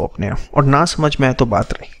पे पढ़ो अपने आप, और ना समझ में आए तो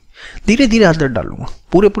बात रही. धीरे धीरे आदत डालूंगा,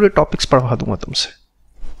 पूरे टॉपिक्स पढ़वा दूंगा तुमसे.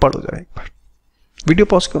 पढ़ो जरा एक बार, वीडियो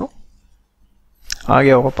पॉज करो. आ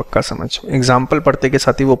गया होगा पक्का समझ. एग्जाम्पल पढ़ते के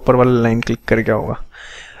साथ ही वो ऊपर वाला लाइन क्लिक कर गया होगा.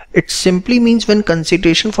 It simply means when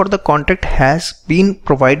consideration for the contract has been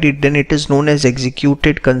provided, then it is known as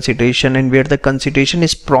executed consideration, and where the consideration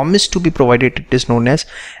is promised to be provided, it is known as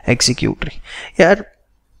executory. यार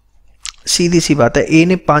सीधी सी बात है. ए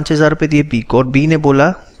ने 5,000 रुपये दिए B को, और B ने बोला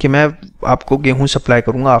कि मैं आपको गेहूं सप्लाई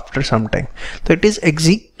करूंगा आफ्टर सम टाइम, तो इट इज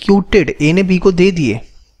एग्जीक्यूटेड. ए ने बी को दे दिए,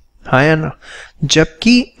 हाँ या ना.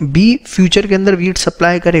 जबकि बी फ्यूचर के अंदर वीट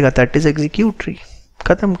सप्लाई करेगा, दैट इज एग्जीक्यूटरी.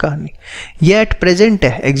 खत्म कहानी. ये एट प्रेजेंट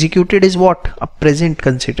है. Executed is what? A present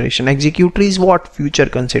consideration. Executory is what? Future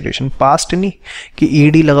consideration. Past नहीं कि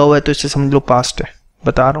ईडी लगा हुआ है तो इससे समझ लो पास्ट है.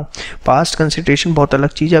 बता रहा हूँ, पास्ट कंसिडरेशन बहुत अलग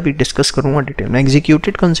चीज है, अभी डिस्कस करूंगा डिटेल में.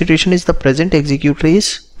 Executed consideration is the present, executory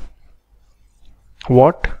is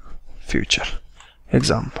what? Future.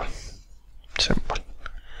 Example simple.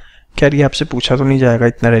 खैर ये आपसे पूछा तो नहीं जाएगा,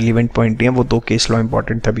 इतना रेलिवेंट पॉइंट नहीं है. वो 2 केस लॉ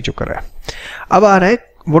इंपॉर्टेंट था अभी जो करा है. अब आ रहा है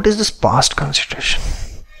what is this past consideration.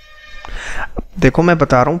 देखो मैं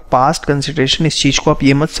बता रहा हूँ, पास्ट कंसिडरेशन इस चीज को आप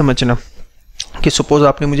ये मत समझना कि सपोज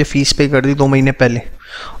आपने मुझे फीस पे कर दी 2 महीने पहले,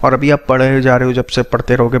 और अभी आप पढ़े जा रहे हो, जब से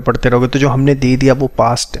पढ़ते रहोगे तो जो हमने दे दिया वो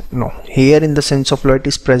past. No, here in the sense of law it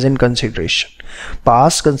is present consideration.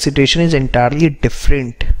 Past consideration is entirely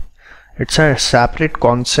different. It's a separate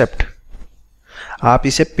concept. आप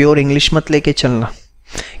इसे प्योर इंग्लिश मत लेके चलना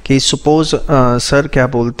कि सपोज सर क्या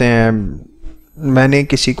बोलते हैं, मैंने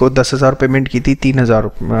किसी को 10,000 पेमेंट की थी,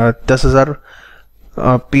 10,000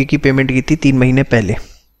 पी की पेमेंट की थी 3 महीने पहले,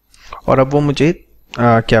 और अब वो मुझे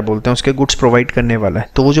क्या बोलते हैं उसके गुड्स प्रोवाइड करने वाला है,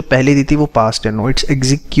 तो वो जो पहले दी थी वो पास्ट है. No, it's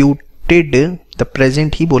executed. The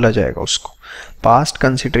present ही बोला जाएगा उसको. पास्ट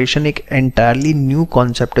कंसिडरेशन एक एंटायरली न्यू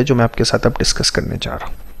कॉन्सेप्ट है जो मैं आपके साथ अब डिस्कस करने जा रहा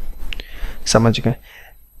हूँ. समझ गए?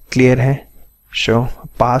 क्लियर है? शो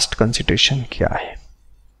पास्ट कंसिडरेशन क्या है,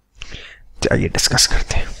 चलिए डिस्कस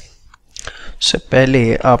करते हैं. से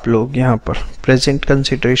पहले आप लोग यहाँ पर present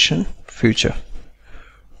consideration, future,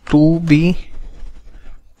 to be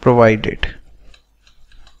provided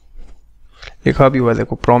लिखा भी हुआ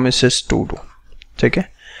देखो, प्रोमिसेस टू डू. ठीक है,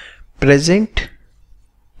 प्रेजेंट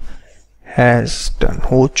हैज डन,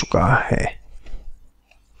 हो चुका है.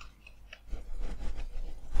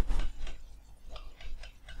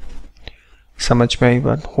 समझ में आई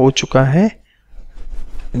बात? हो चुका है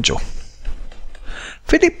जो.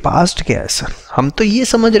 फिर एक पास्ट क्या है सर? हम तो ये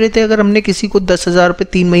समझ रहे थे अगर हमने किसी को 10,000 रुपये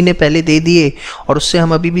 3 महीने पहले दे दिए और उससे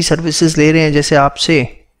हम अभी भी सर्विसेज ले रहे हैं जैसे आपसे,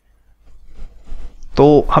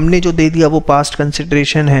 तो हमने जो दे दिया वो पास्ट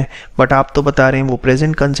कंसिडरेशन है, बट आप तो बता रहे हैं वो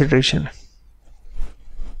प्रेजेंट कंसिडरेशन है.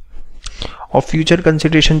 और फ्यूचर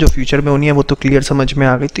कंसिडरेशन जो फ्यूचर में होनी है वो तो क्लियर समझ में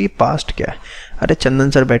आ गई. तो ये पास्ट क्या है? अरे चंदन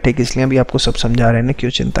सर बैठे किस लिए, अभी आपको सब समझा रहे हैं ना, क्यों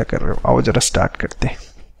चिंता कर रहे हो. आओ जरा स्टार्ट करते हैं.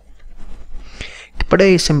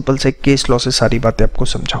 बड़े सिंपल से केस लॉ से सारी बातें आपको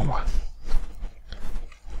समझाऊंगा.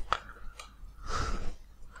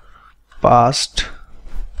 Past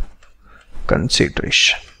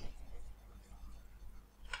consideration.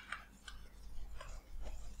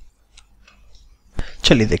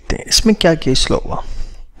 चलिए देखते हैं इसमें क्या केस लॉ हुआ.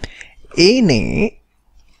 ए ने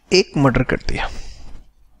एक मर्डर कर दिया,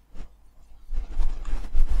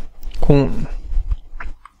 खून.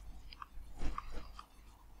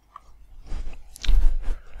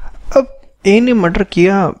 अब ए ने मर्डर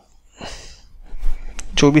किया,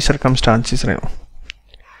 जो भी सरकमस्टांसिस रहे हो.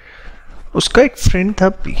 उसका एक फ्रेंड था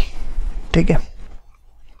बी, ठीक है,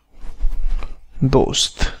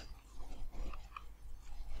 दोस्त.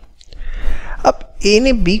 अब ए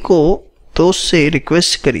ने बी को दोस्त से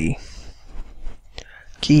रिक्वेस्ट करी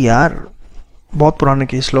कि यार, बहुत पुराना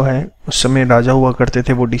केस लो है, उस समय राजा हुआ करते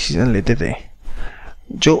थे, वो डिसीजन लेते थे.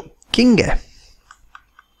 जो किंग है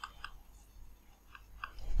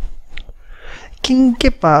किंग के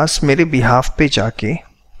पास मेरे बिहाफ पे जाके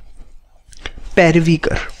पैरवी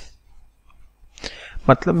कर,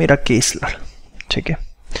 मतलब मेरा केस लड़, ठीक है।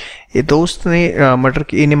 ये दोस्त ने मर्डर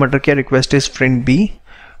किया, request is friend B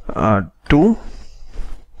to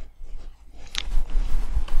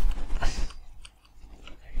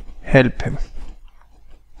help him.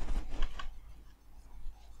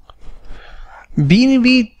 B ने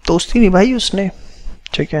भी दोस्ती निभाई उसने,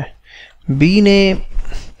 ठीक है। बी ने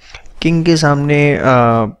किंग के सामने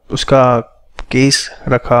उसका केस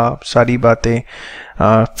रखा, सारी बातें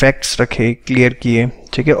फैक्ट्स रखे, क्लियर किए,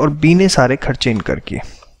 ठीक है। और बी ने सारे खर्चे इनकर किए,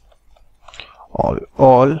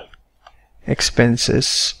 all expenses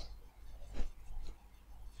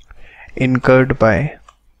incurred by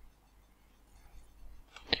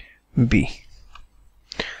B,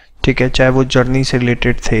 ठीक है। चाहे वो जर्नी से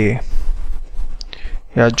रिलेटेड थे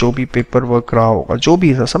या जो भी पेपर वर्क रहा होगा, जो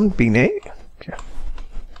भी था सब बी ने किया।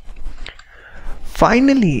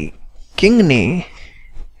 फाइनली किंग ने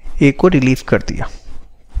ए को रिलीव कर दिया,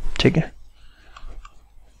 ठीक है।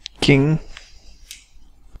 King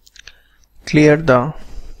clear the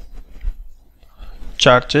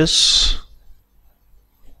charges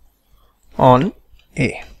on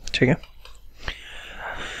ए, ठीक है।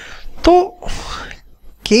 तो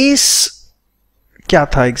केस क्या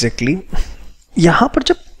था एग्जैक्टली यहां पर?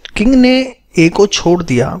 जब किंग ने ए को छोड़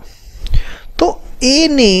दिया तो ए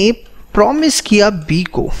ने प्रॉमिस किया बी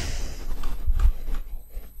को,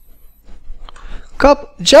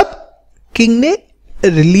 कब? जब किंग ने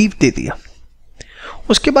रिलीव दे दिया।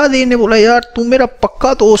 उसके बाद ए ने बोला यार तू मेरा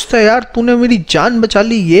पक्का दोस्त है यार, तूने मेरी जान बचा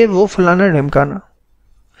ली, ये वो फलाना ढिमकाना,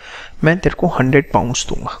 मैं तेरे को 100 पाउंड्स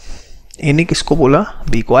दूंगा। ए ने किसको बोला?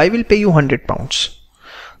 बी को। I will pay you 100 pounds.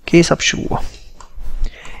 Case अब शुरू हुआ।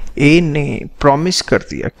 ए ने प्रॉमिस कर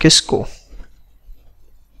दिया किसको?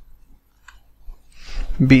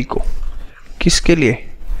 बी को। किसके लिए?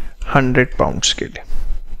 100 पाउंड्स के लिए।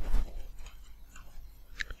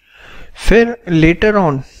 फिर लेटर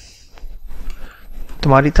ऑन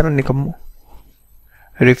तुम्हारी तरह निकम्मो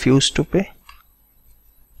रिफ्यूज टू पे,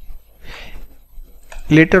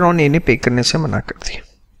 लेटर ऑन ए ने पे करने से मना कर दिया।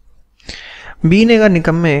 बी ने कहा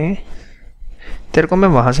निकम्मे तेरे को मैं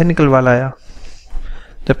वहां से निकलवा लाया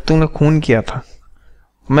जब तूने खून किया था,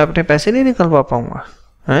 मैं अपने पैसे नहीं निकलवा पाऊंगा,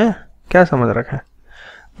 हैं? क्या समझ रखा है?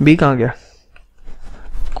 बी कहाँ गया?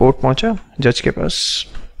 कोर्ट पहुंचा, जज के पास।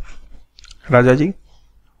 राजा जी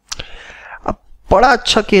अब बड़ा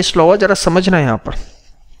अच्छा केस लॉ हुआ, जरा समझना यहाँ पर।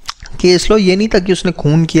 केस लॉ ये नहीं था कि उसने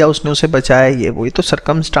खून किया, उसने उसे बचाया, ये तो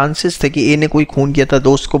सरकमस्टांसेस थे कि ए ने कोई खून किया था,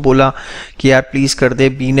 दोस्त को बोला कि यार प्लीज़ कर दे,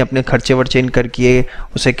 बी ने अपने खर्चे वर्चे इनकर किए,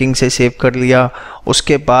 उसे किंग से सेव कर लिया।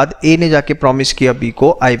 उसके बाद ए ने जाके प्रॉमिस किया बी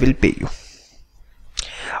को आई विल पे यू,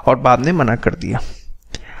 और बाद में मना कर दिया।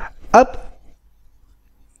 अब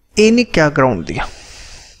ए ने क्या ग्राउंड दिया?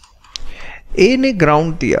 ए ने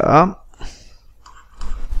ग्राउंड दिया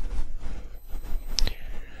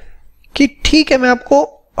कि ठीक है मैं आपको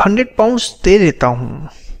 100 पाउंड्स दे देता हूं,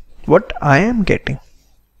 what I am getting,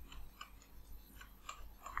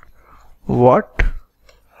 what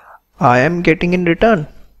I am getting in return,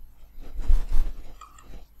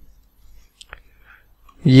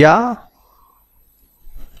 या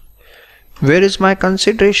where is my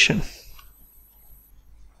consideration?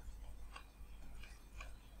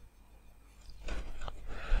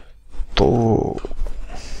 तो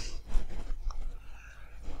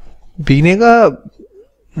बी ने कहा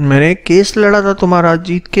मैंने केस लड़ा था तुम्हारा,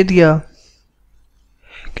 जीत के दिया।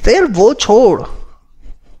 कहते यार वो छोड़,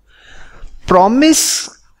 प्रॉमिस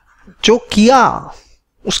जो किया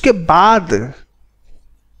उसके बाद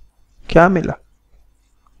क्या मिला?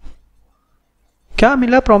 क्या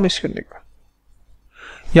मिला प्रॉमिस करने का?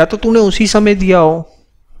 या तो तूने उसी समय दिया हो,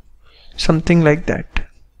 समथिंग लाइक दैट।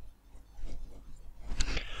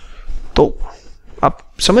 तो आप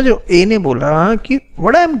समझ रहे हो? ए ने बोला कि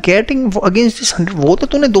what I am getting against this 100, वो तो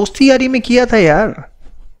तूने दोस्ती यारी में किया था यार,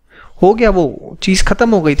 हो गया, वो चीज खत्म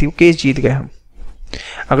हो गई थी, वो केस जीत गए हम।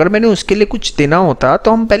 अगर मैंने उसके लिए कुछ देना होता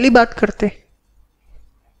तो हम पहली बात करते।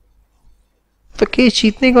 तो केस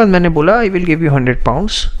जीतने के बाद मैंने बोला I will give you 100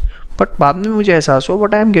 pounds, but बाद में मुझे एहसास हुआ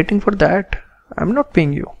what I am getting for that, I am not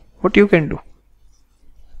paying you, what you can do.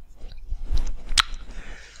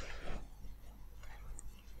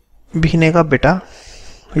 B ने कहा बेटा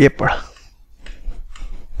ये पढ़ा,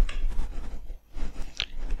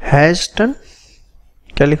 हैज डन,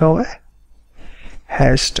 क्या लिखा हुआ है?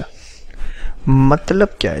 Has done.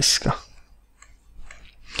 मतलब क्या है इसका?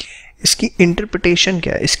 इसकी इंटरप्रिटेशन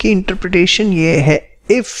क्या है? इसकी इंटरप्रिटेशन ये है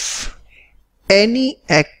if any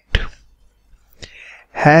act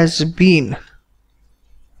has been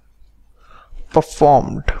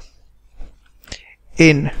performed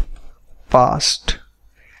in past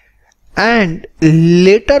and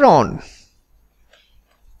later on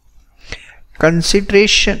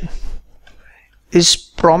consideration is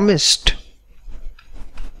promised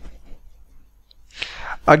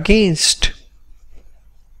against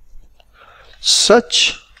such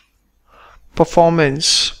performance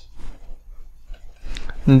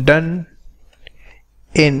done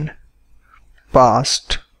in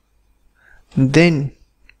past, then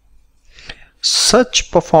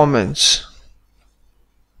such performance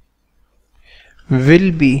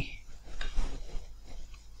will be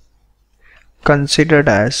considered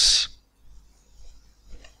as,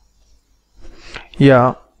 या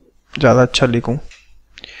ज़्यादा अच्छा लिखूं,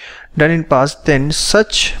 done in past, then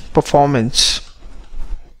such performance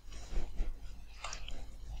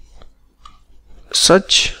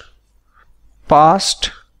such past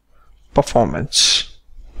performance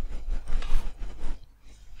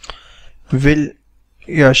will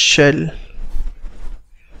या shall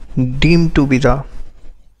deem to be the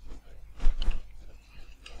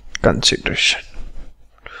consideration,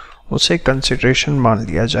 उसे consideration मान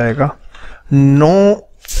लिया जाएगा. No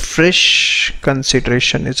fresh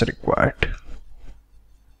consideration is required.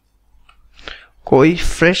 कोई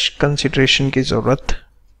fresh consideration की जरूरत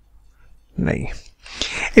नहीं.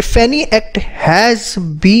 If any act has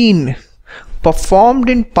been performed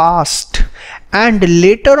in past and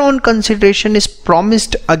later on consideration is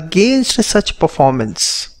promised against such performance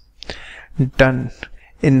done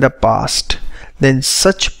in the past, then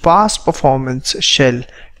such past performance shall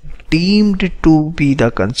deemed to be the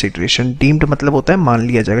consideration. Deemed मतलब होता है मान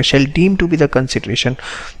लिया जाएगा. Shall deem to be the consideration.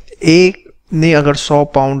 एक ने अगर 100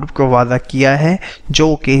 pound का वादा किया है,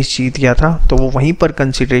 जो केस जीत गया था, तो वो वहीं पर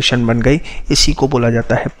कंसिडरेशन बन गई. इसी को बोला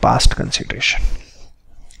जाता है पास्ट कंसिडरेशन.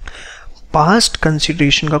 पास्ट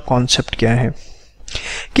कंसिडरेशन का कॉन्सेप्ट क्या है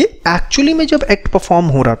कि एक्चुअली में जब एक्ट परफॉर्म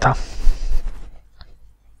हो रहा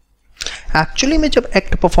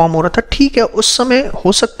था, ठीक है, उस समय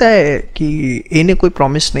हो सकता है कि ए ने कोई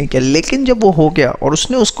प्रॉमिस नहीं किया, लेकिन जब वो हो गया और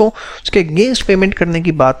उसने उसको उसके अगेंस्ट पेमेंट करने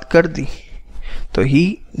की बात कर दी, तो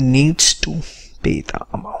ही नीड्स टू पे द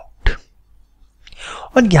अमाउंट.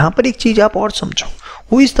 और यहां पर एक चीज आप और समझो,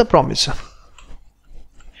 who is the promiser?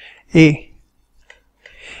 A.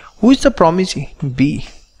 Who is the promisee? B.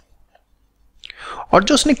 और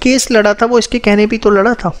जो उसने केस लड़ा था वो इसके कहने पे तो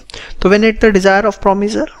लड़ा था, तो when at the desire of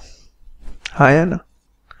promiser, हाँ या ना?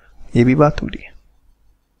 ये भी बात हो रही है.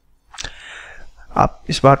 आप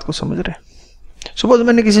इस बात को समझ रहे हैं? सपोज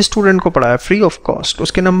मैंने किसी स्टूडेंट को पढ़ाया फ्री ऑफ कॉस्ट,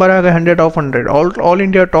 उसके नंबर आ गए 100 ऑफ 100, ऑल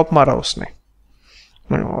इंडिया टॉप मारा उसने.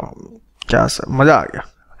 क्या सर, मजा आ गया.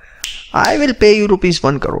 I will pay you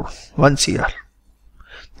 ₹1 crore, 1 CR.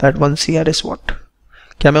 That 1 CR is what?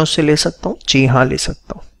 क्या मैं उससे ले सकता हूँ? जी हाँ, ले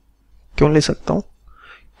सकता हूँ. क्यों ले सकता हूँ?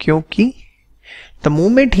 क्योंकि the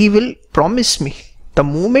moment he will promise me,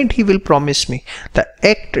 the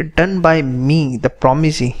act done by me, the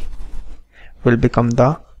promisee, will become the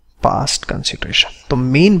past consideration. तो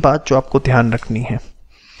मेन बात जो आपको ध्यान रखनी है,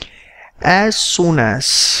 as soon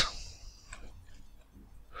as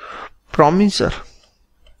promiser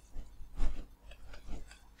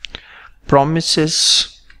promises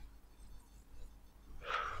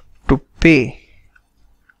to pay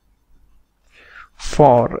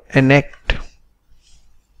for an act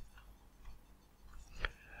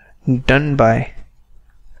done by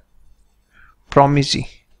promisee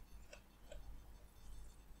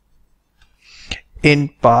in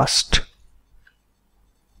past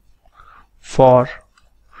for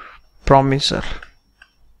promiser,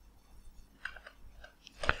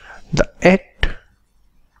 the act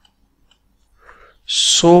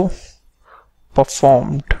so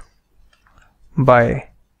performed by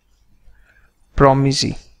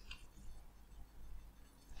promisee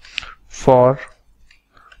for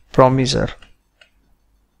promiser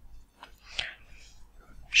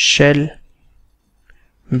shall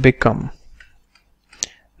become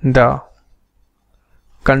the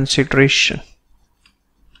consideration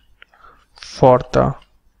for the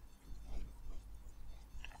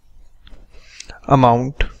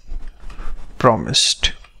amount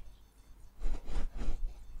promised,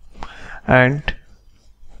 and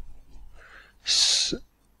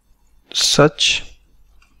such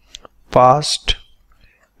past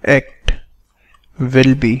act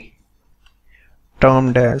will be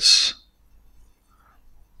termed as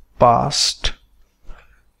past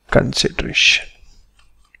consideration.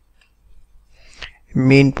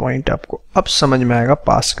 Main point आपको अब समझ में आएगा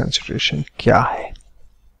past consideration क्या है.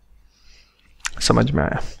 समझ में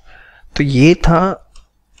आया? तो ये था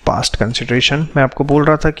पास्ट कंसिडरेशन. मैं आपको बोल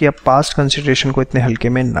रहा था कि आप पास्ट कंसिडरेशन को इतने हल्के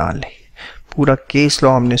में ना लें. पूरा केस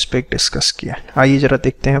लॉ हमने इस पर डिस्कस किया है। आइए जरा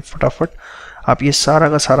देखते हैं फटाफट। आप ये सारा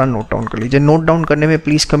का सारा नोट डाउन कर लीजिए। नोट डाउन करने में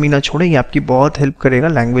प्लीज कमी ना छोड़े, ये आपकी बहुत हेल्प करेगा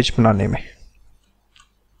लैंग्वेज बनाने में।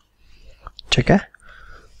 ठीक है,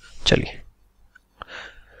 चलिए।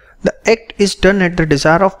 The act is done at the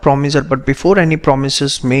desire of promiser, but before any promise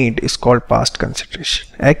is made is called past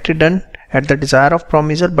consideration. Act done at the desire of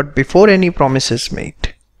promiser, but before any promise is made.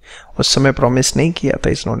 उस समय promise नहीं किया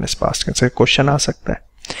था, is known as past consideration. Question आ सकता है।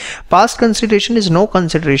 Past consideration is no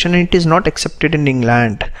consideration and it is not accepted in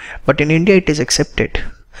England, but in India it is accepted.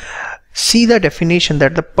 See the definition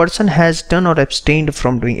that the person has done or abstained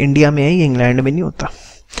from doing. India में है, England में नहीं होता।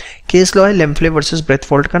 Case law है लेम्फले versus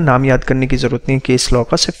ब्रेथफोल्ड का, नाम याद करने की जरूरत नहीं है केस लॉ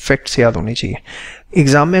का, सिर्फ फैक्ट्स याद होने चाहिए।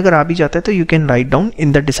 एग्जाम में अगर आ भी जाता है तो you can write down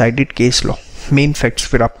in the decided case law, main facts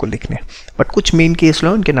फिर आपको लिखने, बट कुछ मेन केस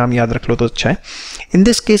लॉ उनके नाम याद रख लो तो अच्छा है। In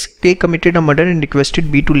this case A committed a murder and requested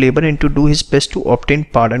B to labour and to do his best to obtain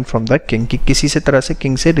pardon from the king, कि किसी से तरह से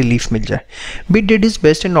किंग से रिलीफ मिल जाए। B did his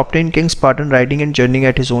best and obtain Kings pardon riding and journeying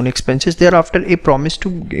at his own expenses. There after a promise to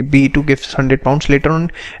be to give 100 pounds, later on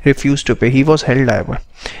refused to pay. He was held liable.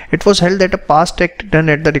 It was held that a past act done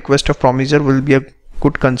at the request of promiser will be a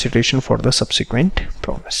good consideration for the subsequent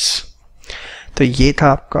promise. तो ये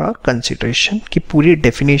था आपका consideration की पूरी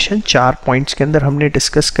definition, 4 points के अंदर हमने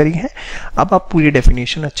discuss करी है। अब आप पूरी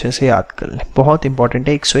डेफिनेशन अच्छे से याद कर लें, बहुत इंपॉर्टेंट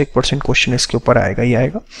है, 101% क्वेश्चन इसके ऊपर आएगा ही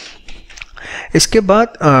आएगा। इसके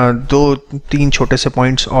बाद 2-3 छोटे से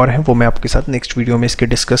पॉइंट्स और हैं, वो मैं आपके साथ नेक्स्ट वीडियो में इसके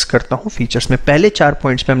डिस्कस करता हूँ फीचर्स में। पहले 4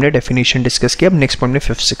 पॉइंट्स में हमने डेफिनेशन डिस्कस किया, अब नेक्स्ट पॉइंट में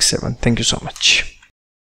 5, 6, 7। Thank you so much.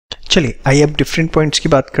 चलिए आइए अब डिफरेंट पॉइंट्स की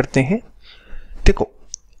बात करते हैं। देखो,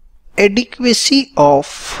 एडिक्वेसी ऑफ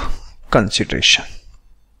कंसिडरेशन,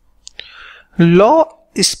 लॉ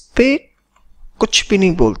इस पे कुछ भी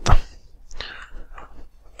नहीं बोलता,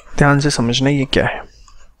 ध्यान से समझना ये क्या है।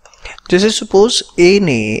 जैसे सपोज ए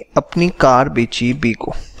ने अपनी कार बेची बी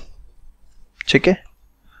को, ठीक है,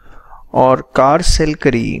 और कार सेल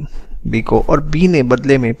करी बी को, और बी ने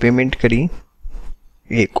बदले में पेमेंट करी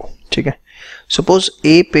ए को, ठीक है। Suppose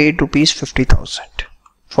A paid ₹50,000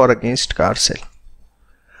 for against car cell.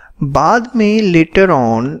 बाद में लेटर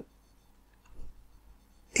ऑन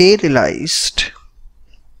ए रियलाइज्ड,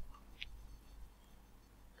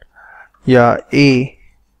 या ए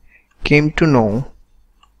came to know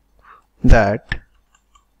that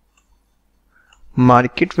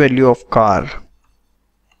market value of car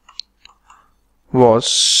was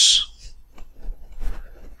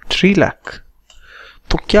 3 lakh.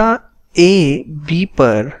 तो क्या ए बी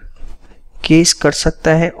पर केस कर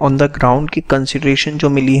सकता है ऑन द ग्राउंड की कंसिडरेशन जो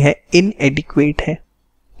मिली है इनएडिक्वेट है?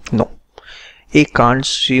 No, A can't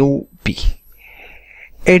Sue B.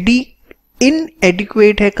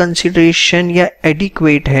 इनएडिक्वेट है कंसिडरेशन या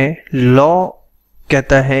एडिक्वेट है, लॉ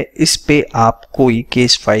कहता है इस पे आप कोई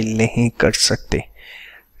केस फाइल नहीं कर सकते।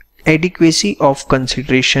 Adequacy of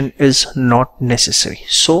consideration is not necessary.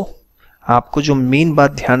 सो आपको जो मेन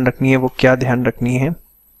बात ध्यान रखनी है वो क्या ध्यान रखनी है?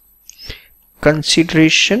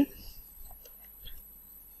 Consideration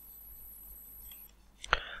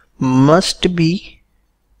must be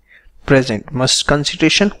present, must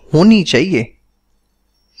consideration होनी चाहिए।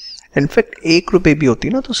 इनफैक्ट ₹1 भी होती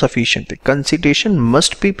ना तो सफिशिएंट है। Consideration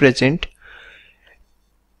must be present.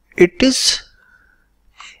 It is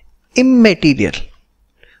immaterial,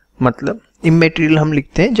 मतलब इमेटीरियल हम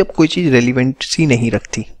लिखते हैं जब कोई चीज रेलिवेंसी नहीं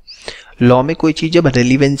रखती। लॉ में कोई चीज जब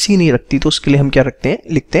रेलिवेंसी नहीं रखती तो उसके लिए हम क्या रखते हैं,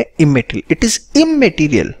 लिखते हैं immaterial. It is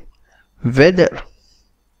immaterial weather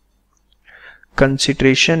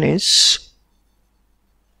consideration is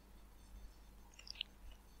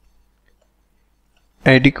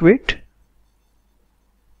adequate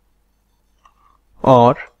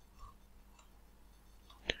और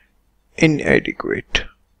इनएडिक्वेट।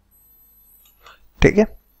 ठीक है,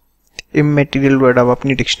 इमेटीरियल वर्ड आप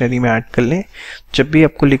अपनी डिक्शनरी में ऐड कर लें। जब भी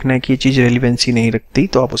आपको लिखना है कि ये चीज रेलिवेंसी नहीं रखती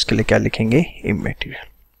तो आप उसके लिए क्या लिखेंगे, इमेटीरियल।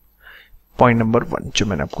 पॉइंट नंबर 1 जो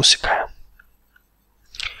मैंने आपको सिखाया।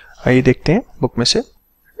 आइए देखते हैं बुक में से।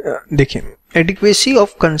 देखिए, adequacy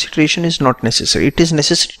of consideration is not necessary. It is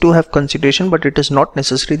necessary to have consideration, but it is not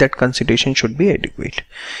necessary that consideration should be adequate.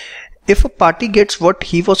 If a party gets what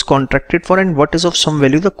he was contracted for and what is of some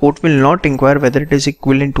value, the court will not inquire whether it is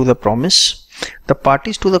equivalent to the promise. The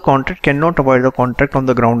parties to the contract cannot avoid the contract on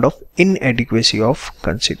the ground of inadequacy of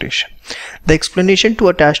consideration. The explanation to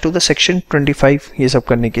attach to the section 25 ये सब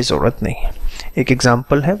करने की जरूरत नहीं है। एक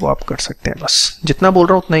example है वो आप कर सकते हैं, बस जितना बोल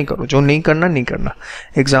रहा हूँ उतना ही करो, जो नहीं करना नहीं करना।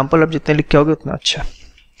 एग्जाम्पल आप जितने लिख के आओगे उतना अच्छा।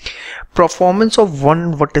 Performance of one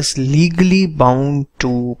what is legally bound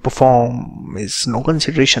to perform is no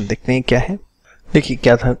consideration. देखते हैं क्या है। देखिए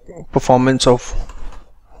क्या था, performance of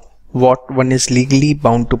what one is legally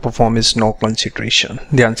bound to perform is no consideration.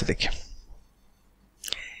 ध्यान से देखिए,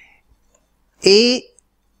 ए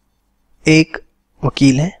एक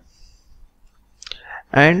वकील है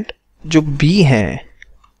एंड जो बी है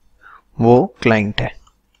वो क्लाइंट है,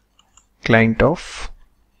 क्लाइंट ऑफ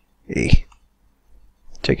ए,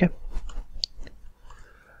 ठीक है।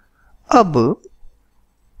 अब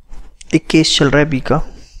एक केस चल रहा है बी का,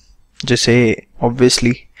 जैसे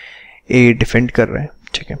ऑब्वियसली ए डिफेंड कर रहा है,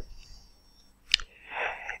 ठीक है।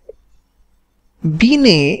 बी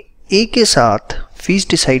ने ए के साथ फीस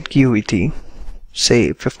डिसाइड की हुई थी से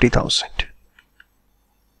 50,000।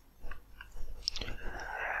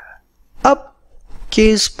 अब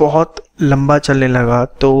केस बहुत लंबा चलने लगा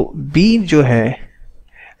तो बी जो है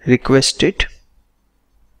requested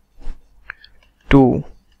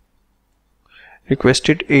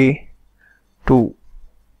A to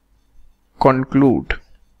conclude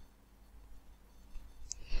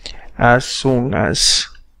as soon as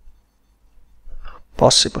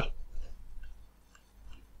possible,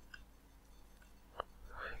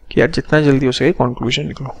 कि यार जितना जल्दी हो सके कंक्लूजन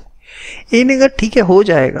निकलो। ए ने कहा ठीक है हो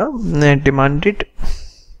जाएगा, डिमांडेड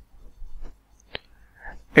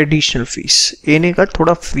एडिशनल फीस। ए ने कहा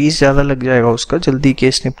थोड़ा फीस ज़्यादा लग जाएगा उसका, जल्दी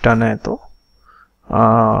केस निपटाना है तो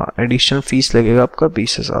एडिशनल फीस लगेगा आपका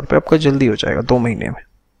 20,000 रुपये, आपका जल्दी हो जाएगा 2 महीने में।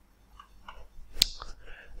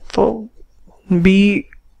 तो बी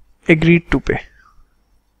एग्रीड टू पे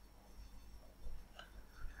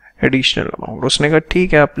एडिशनल अमाउंट। उसने कहा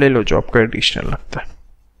ठीक है आप ले लो जो आपका एडिशनल लगता है,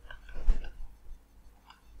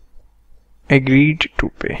 एग्रीड टू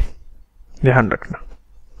पे। ध्यान रखना,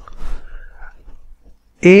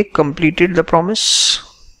 ए completed the promise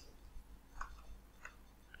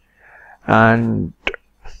and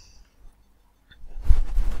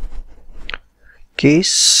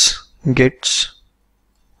case gets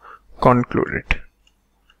concluded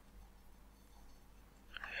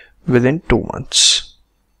within 2 months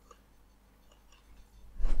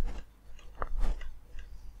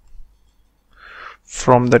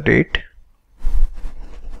from the date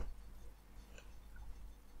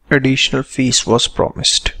additional fees was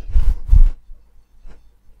promised।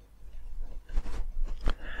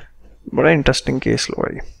 बड़ा इंटरेस्टिंग केस लो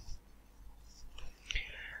भाई।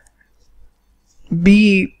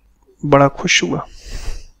 बी बड़ा खुश हुआ,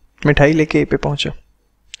 मिठाई लेके ए पे पहुंचा।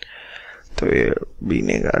 तो बी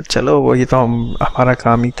ने कहा चलो वो ये तो हमारा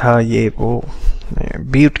काम ही था ये वो।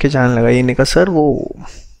 बी उठ के जाने लगा। ये ने कहा सर वो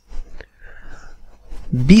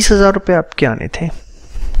 20,000 रुपये आपके आने थे।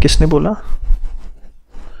 किसने बोला?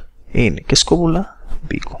 ए ने। किसको बोला?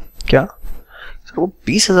 बी को। क्या सर वो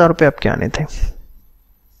 20,000 रुपये आपके आने थे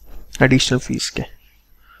एडिशनल फीस के।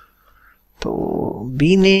 तो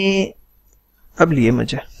बी ने अब लिए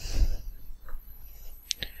मजे।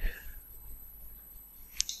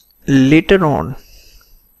 Later on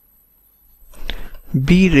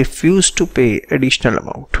B refused to pay additional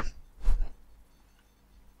amount.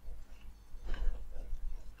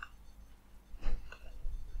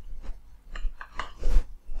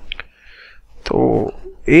 तो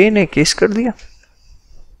A ने केस कर दिया।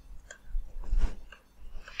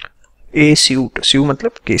 A sued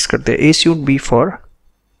मतलब केस करते हैं। A sued B for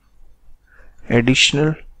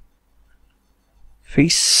additional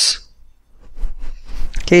fees।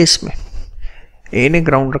 Case में A ने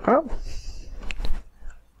ग्राउंड रखा।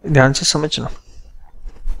 ध्यान से समझना।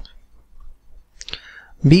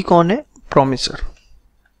 बी कौन है? प्रॉमिसर,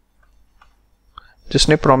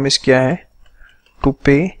 जिसने प्रॉमिस किया है टू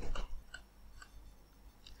पे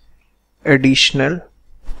एडिशनल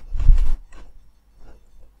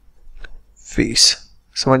फीस।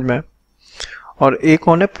 समझ में? और ए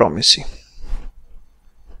कौन है? प्रॉमिसी।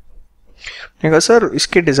 कहा सर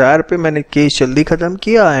इसके डिजायर पे मैंने केस जल्दी खत्म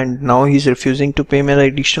किया and now he is refusing to पे मेरा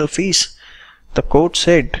additional fees. The court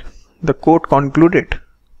said, the court concluded,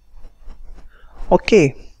 okay,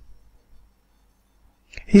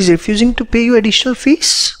 he's refusing to pay you additional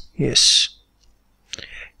fees? Yes.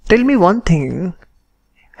 Tell me one thing,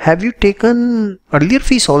 have you taken earlier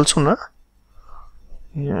fees also, na?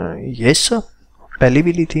 Yes sir, पहले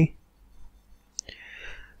भी ली थी।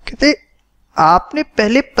 कहते आपने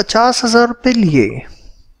पहले 50,000 रुपए लिए,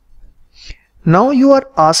 now you are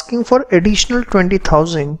asking for additional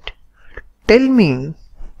 20,000। Tell me,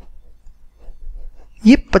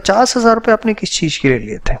 ये 50,000 रुपये आपने किस चीज के लिए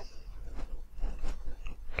लिए थे?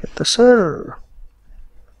 कहता sir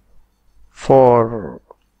for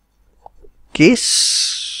case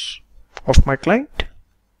of my client.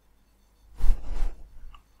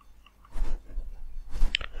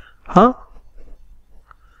 हाँ,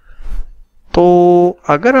 तो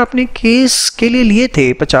अगर आपने केस के लिए लिए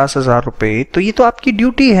थे 50,000 रुपये तो ये तो आपकी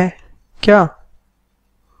ड्यूटी है क्या?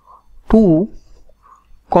 To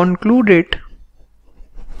conclude it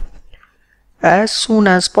as soon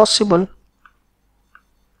as possible.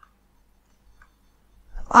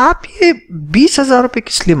 आप ये 20,000 रुपये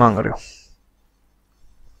किस लिए मांग रहे हो?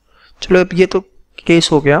 चलो अब ये तो केस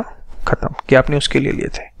हो गया खत्म कि आपने उसके लिए लिए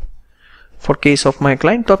थे for case of my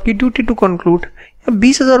client, तो आपकी ड्यूटी टू कंक्लूड।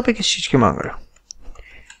 20,000 रुपये किस चीज के मांग रहे हो?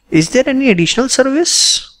 Is there any additional service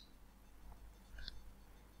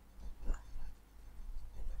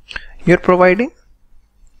you are providing?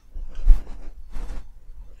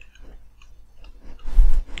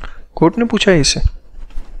 Court ने पूछा है इसे।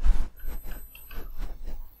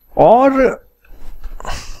 और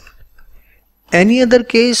any other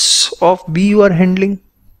case of B you are handling?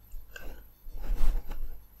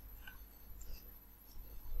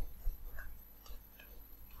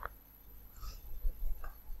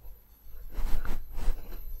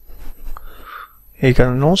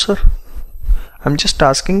 No sir, I am just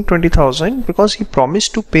asking 20,000 because he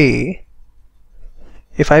promise to पे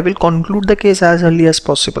if I will conclude the case as early as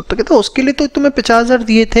possible। तो कहते उसके लिए तो तुम्हें 50,000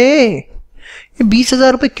 दिए थे, ये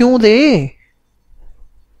 20,000 रुपए क्यों दे?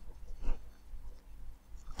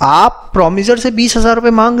 आप प्रोमिसर से 20,000 रुपए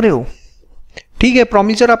मांग रहे हो, ठीक है,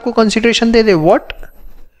 प्रोमिसर आपको consideration they they, what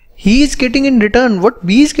he is getting in return, what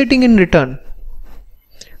B is getting in return,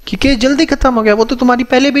 कि केस जल्दी खत्म हो गया, वो तो तुम्हारी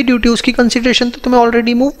पहले भी ड्यूटी, उसकी कंसिडरेशन तो तुम्हें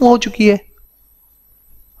ऑलरेडी मूव हो चुकी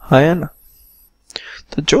है ना।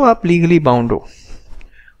 तो जो आप लीगली बाउंड हो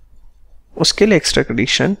उसके लिए एक्स्ट्रा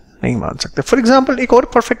कंडीशन नहीं मान सकते। फॉर एग्जाम्पल एक और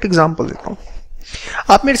परफेक्ट एग्जाम्पल देता हूं।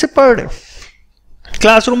 आप मेरे से पढ़ रहे हो,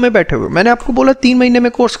 क्लासरूम में बैठे हुए, मैंने आपको बोला 3 महीने में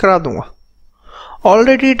कोर्स करा दूंगा,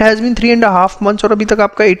 already it has been 3.5 months और अभी तक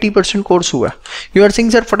आपका 80% कोर्स हुआ है। यू आर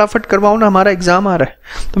सिंग सर फटाफट करवाओ ना, हमारा एग्जाम आ रहा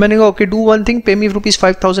है। तो मैंने कहा ओके, डू वन थिंग, पे मी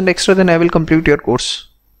 ₹5,000 extra, then I will complete your course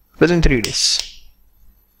with in 3 days।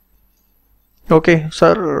 Okay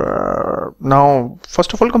sir, now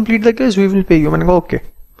first of all complete the case, we will pay you. मैंने कहा okay,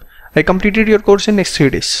 I completed your course in next 3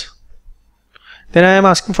 days. Then I am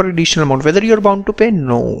asking for additional amount. Whether you are bound to pay?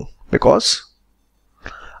 No. Because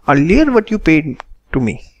earlier what you paid to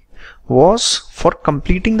me was for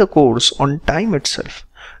completing the course on time itself.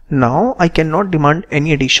 Now I cannot demand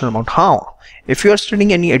any additional amount. How? If you are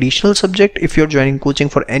studying any additional subject, if you are joining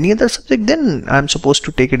coaching for any other subject, then I am supposed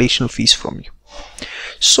to take additional fees from you.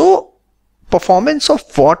 So, performance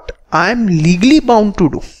of what I am legally bound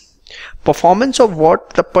to do, performance of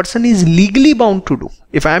what the person is legally bound to do.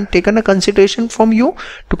 If I am taken a consideration from you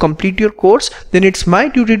to complete your course, then it's my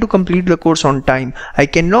duty to complete the course on time. I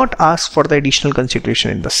cannot ask for the additional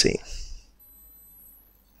consideration in the same.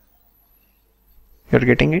 You're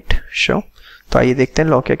getting it? Sure. तो आइए देखते हैं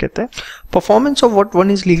law क्या कहता है। Performance of what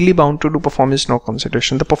one is legally bound to do, performance no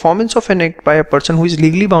consideration. The performance of an act by a person who is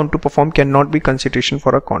legally bound to perform can not be consideration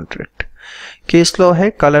for a contract. Case law है,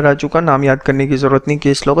 काला राजू का, नाम याद करने की जरूरत नहीं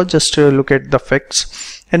case law का, just look at the facts.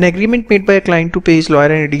 An agreement made by a client to pay his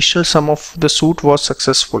lawyer an additional sum of the suit was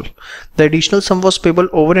successful. The additional sum was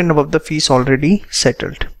payable over and above the fees already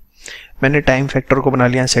settled. मैंने time factor को बना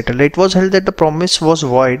लिया settle. It was held that the promise was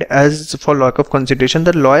void as for lock of consideration. The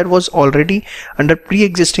lawyer was already under pre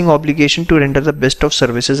existing obligation to render the best of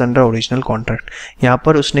services under original contract. यहाँ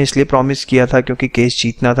पर उसने इसलिए promise किया था क्योंकि case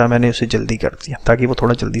जीतना था, मैंने उसे जल्दी कर दिया ताकि वो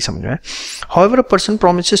थोड़ा जल्दी समझ में आए। However a person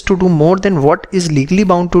promises to do more than what is legally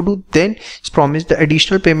bound to do, then is promise the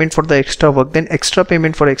additional payment for the extra work, then extra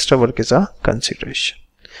payment for extra work is a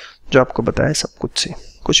consideration. जो आपको बताया सब कुछ से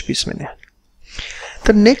कुछ भी इसमें नहीं।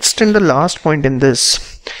 The next and the last point in this,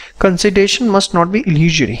 consideration must not be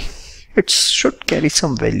illusory. It should carry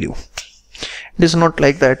some value. It is not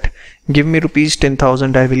like that, give me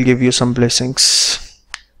 ₹10,000, I will give you some blessings.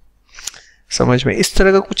 समझ में, इस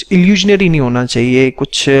तरह का कुछ illusionary नहीं होना चाहिए,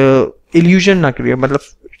 कुछ illusion ना करिए, मतलब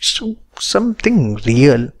something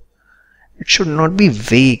real. It should not be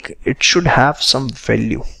vague. It should have some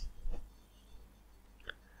value.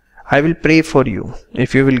 I will pray for you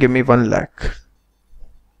if you will give me 1 lakh.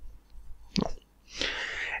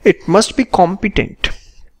 It must be competent.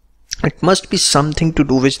 It must be something to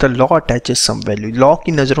do which the law attaches some value. Law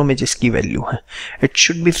की नजरों में जिसकी value है. It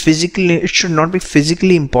should be physically. It should not be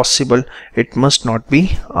physically impossible. It must not be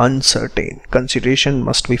uncertain. Consideration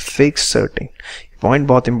must be fixed, certain. Point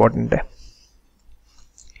बहुत important है.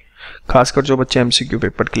 खासकर जो बच्चे MCQ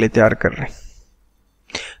पेपर के लिए तैयार कर रहे हैं,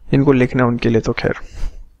 जिनको लिखना है उनके लिए तो खैर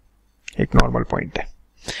एक नॉर्मल पॉइंट है.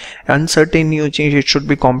 Uncertain new change, it should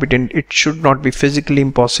be competent, it should not be physically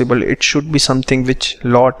impossible, it should be something which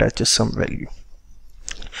law attaches some value.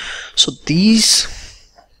 So these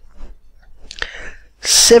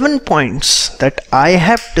 7 points that I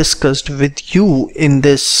have discussed with you in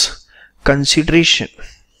this consideration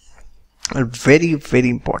Very, very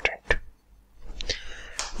important.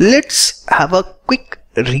 Let's have a quick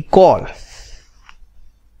recall.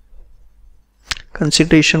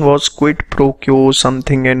 Consideration was quid pro quo,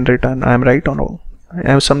 something in return. I am right or no?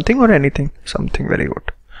 I have something or anything? Something. Very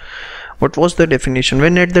good. What was the definition?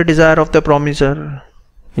 When at the desire of the promiser.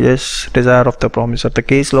 Yes, desire of the promiser. The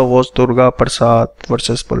case law was Durga Prasad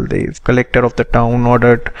versus Baldev. Collector of the town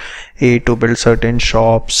ordered A to build certain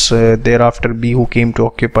shops. Thereafter, B, who came to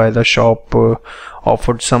occupy the shop,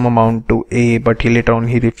 offered some amount to A, but later on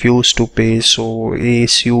he refused to pay. So A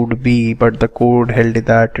sued B, but the court held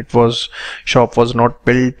that shop was not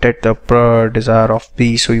built at the desire of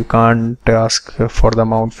B, so you can't ask for the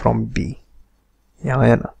amount from B.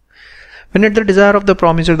 Yeah. When at the desire of the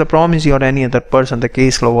promisor, the promisee or any other person, the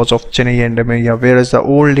case law was of Chennai and Ameya, whereas the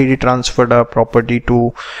old lady transferred her property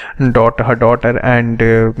to her daughter, and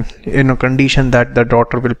in a condition that the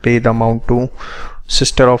daughter will pay the amount to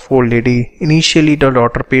sister of old lady. Initially the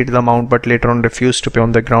daughter paid the amount, but later on refused to pay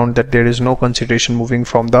on the ground that there is no consideration moving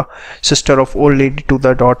from the sister of old lady to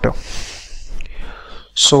the daughter.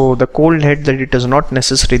 So the court held that it is not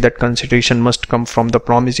necessary that consideration must come from the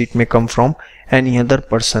promisee. It may come from any other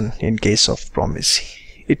person in case of promisee.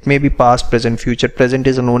 It may be past, present, future. Present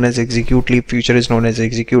is known as executory, future is known as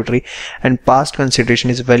executory, and past consideration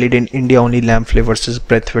is valid in India only Lampley versus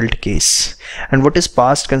Brethfield case. And what is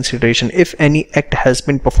past consideration? If any act has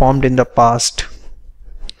been performed in the past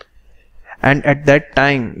and at that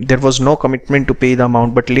time there was no commitment to pay the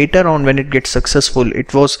amount, but later on when it gets successful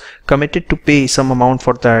it was committed to pay some amount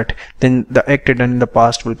for that, then the act done in the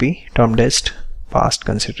past will be termed as past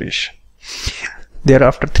consideration. There are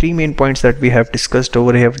after three main points that we have discussed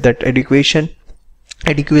over here, that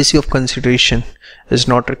adequacy of consideration is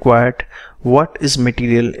not required. What is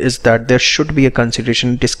material is that there should be a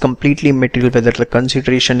consideration. It is completely material whether the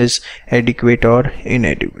consideration is adequate or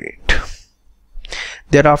inadequate.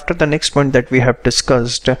 Thereafter, the next point that we have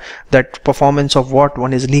discussed, that performance of what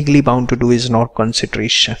one is legally bound to do is not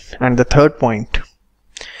consideration. And the third point,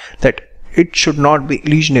 that it should not be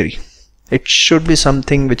illusionary. It should be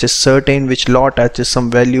something which is certain, which law attaches some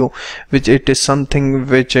value, which it is something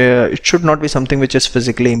which it should not be something which is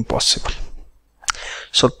physically impossible.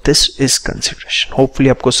 So this is consideration. Hopefully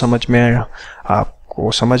आपको समझ में आया.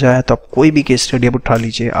 आपको समझ आया तो आप कोई भी केस स्टडी अब उठा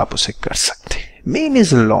लीजिए, आप उसे कर सकते हैं. मेन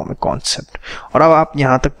इज लॉ में कॉन्सेप्ट, और अब आप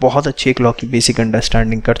यहाँ तक बहुत अच्छी एक लॉ की बेसिक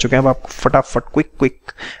अंडरस्टैंडिंग कर चुके हैं. अब आपको फटाफट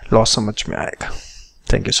क्विक लॉ समझ में आएगा.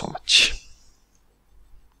 Thank you so much.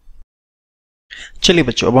 चलिए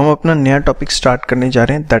बच्चों, अब हम अपना नया टॉपिक स्टार्ट करने जा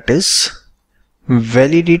रहे हैं, that is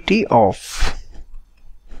validity of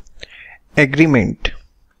agreement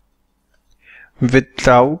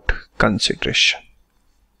without consideration.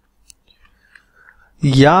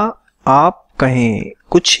 या आप कहें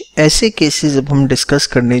कुछ ऐसे केसेस अब हम डिस्कस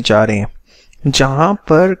करने जा रहे हैं जहां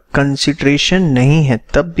पर कंसिडरेशन नहीं है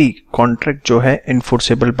तब भी कॉन्ट्रैक्ट जो है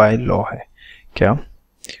इन्फोर्सेबल बाय लॉ है. क्या?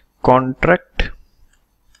 Contract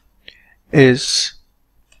is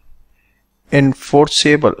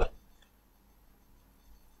enforceable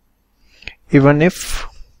even if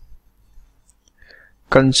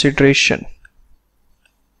consideration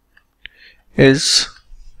is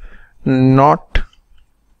not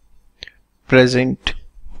present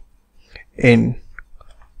in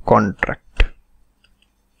contract.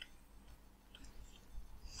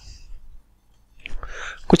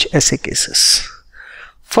 कुछ ऐसे केसेस.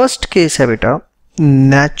 फर्स्ट केस है बेटा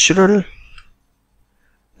नेचुरल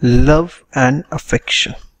लव एंड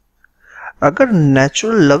अफेक्शन. अगर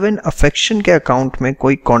नेचुरल लव एंड अफेक्शन के अकाउंट में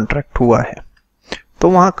कोई कॉन्ट्रैक्ट हुआ है तो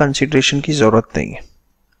वहां कंसिडरेशन की जरूरत नहीं है.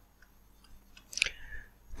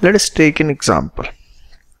 Let us take an example.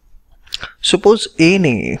 Suppose ए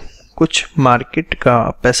ने कुछ मार्केट का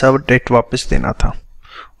पैसा डेट वापस देना था,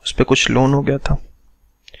 उस पर कुछ लोन हो गया था.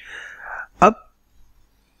 अब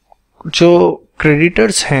जो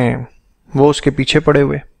क्रेडिटर्स हैं वो उसके पीछे पड़े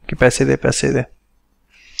हुए कि पैसे दे पैसे दे.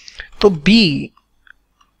 तो बी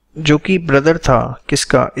जो कि ब्रदर था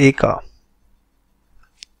किसका? ए का,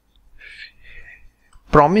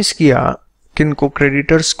 प्रॉमिस किया किनको?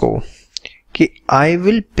 क्रेडिटर्स को, कि I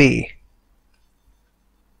will pay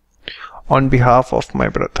on behalf of my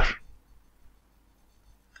brother.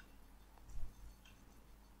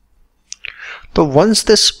 तो once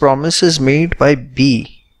this promise is made by B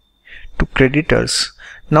to creditors,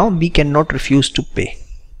 now B can not refuse to पे.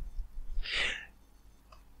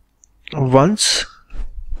 Once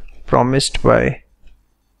promised by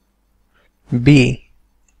B,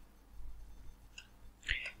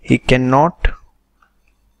 he cannot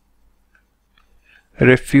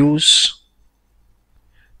refuse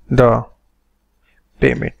the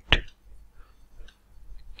payment.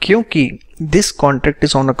 क्योंकि this contract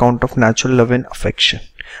is on account of natural love and affection.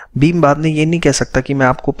 B बाद में ये नहीं कह सकता कि मैं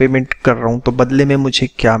आपको पेमेंट कर रहा हूं तो बदले में मुझे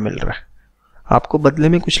क्या मिल रहा है। आपको बदले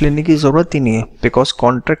में कुछ लेने की जरूरत ही नहीं है, because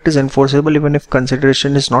contract is enforceable even if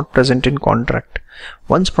consideration is not present in contract.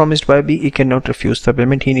 Once promised bye B, he can not refuse the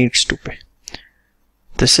payment, he needs to पे।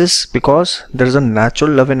 This is because there is a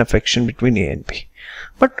natural love and affection between A and B.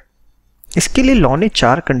 But इसके लिए law ने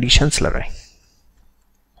 4 conditions लगाई।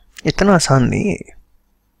 इतना आसान नहीं है।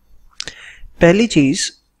 पहली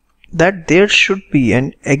चीज, that there should be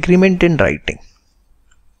an agreement in writing,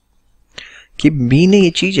 कि बी ने ये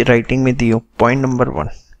चीज राइटिंग में दी हो, point number 1।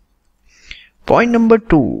 Point number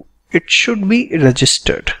 2, it should be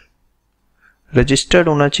registered. Registered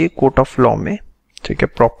होना चाहिए कोर्ट ऑफ लॉ में, ठीक है,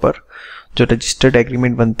 प्रॉपर जो रजिस्टर्ड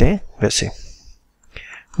एग्रीमेंट बनते हैं वैसे।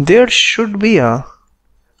 There should be a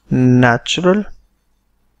natural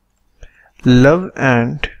love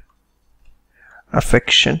and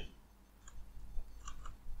affection,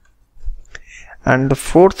 and the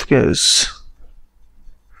fourth is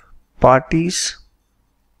parties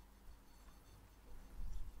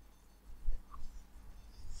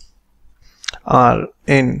are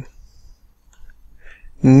in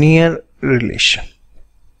near relation।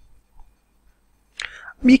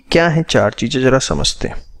 अब ये क्या है 4 चीजें, जरा समझते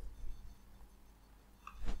हैं।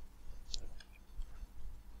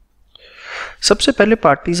 सबसे पहले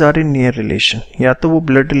parties are in near relation, या तो वो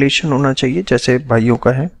ब्लड रिलेशन होना चाहिए जैसे भाइयों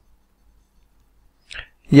का है,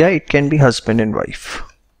 या it can be husband and wife.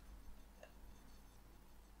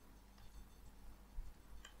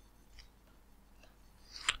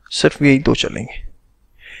 सिर्फ यही 2 चलेंगे।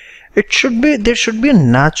 There should be a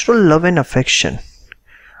natural love and affection.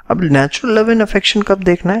 अब नेचुरल लव एंड अफेक्शन कब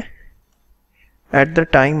देखना है? At the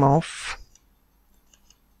time of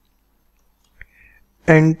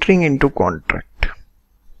entering into contract।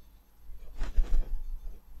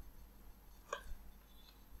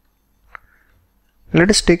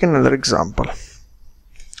 Let us take another example।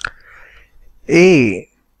 A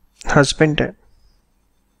husband है,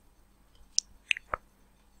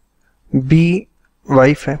 B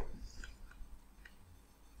wife है,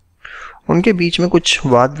 उनके बीच में कुछ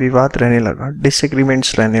वाद विवाद रहने लगा,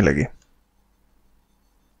 डिसएग्रीमेंट्स रहने लगे,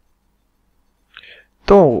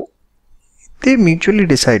 तो they mutually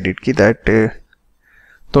decided कि that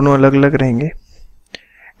दोनों अलग अलग रहेंगे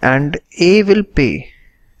and A will pay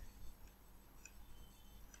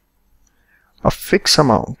a fixed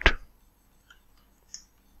amount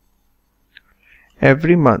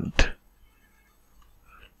every month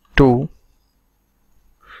to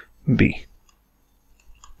B।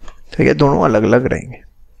 ठीक है, दोनों अलग अलग रहेंगे।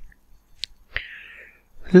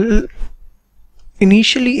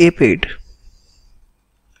 Initially A paid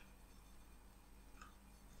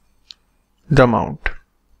the amount,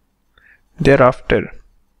 thereafter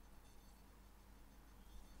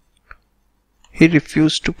he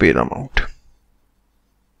refused to pay the amount।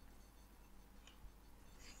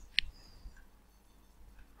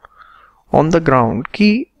 on the ground कि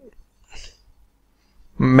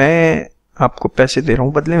मैं आपको पैसे दे रहा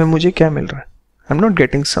हूं, बदले में मुझे क्या मिल रहा है, I am not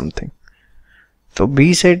getting something. तो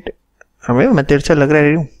बी सेड, हमें मैं तेरे से अलग रह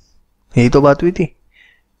रही हूं, यही तो बात हुई थी।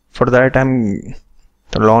 फॉर दैट आई एम,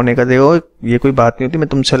 तो लॉ ने कहा देखो ये कोई बात नहीं होती, मैं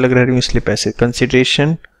तुमसे अलग रह रही हूँ इसलिए पैसे।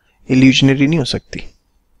 कंसिडरेशन इल्यूजनरी नहीं हो सकती,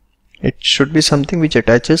 it should be something which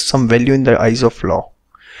attaches some value in the eyes of law.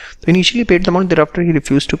 तो initially paid the amount, thereafter he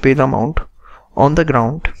refused to पे the amount on the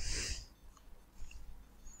ground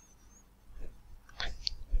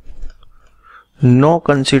no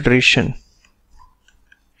consideration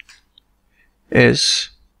is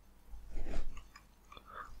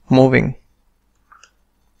moving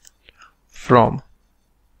from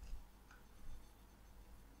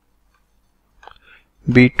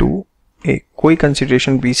B to A, कोई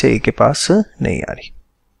consideration B से A के पास नहीं आ रही।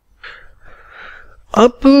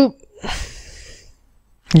 अब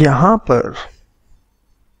यहां पर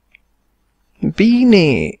B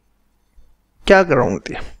ने क्या ग्राउंड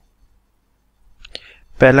दिया?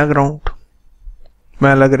 पहला ग्राउंड,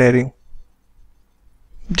 मैं अलग रह रही हूं,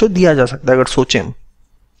 जो दिया जा सकता है अगर सोचें हम।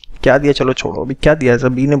 क्या दिया, चलो छोड़ो, अभी क्या दिया?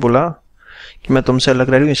 जब B ने बोला कि मैं तुमसे अलग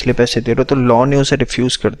रह रही हूं इसलिए पैसे दे रहे हो, तो लॉ ने उसे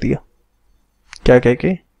रिफ्यूज कर दिया, क्या कह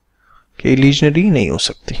के कि इल्यूजनरी नहीं हो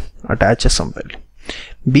सकती, अटैच सम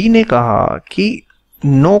वैल्यू। बी ने कहा कि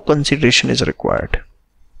no consideration is required.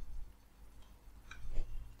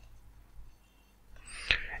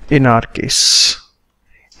 In our case,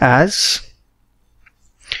 as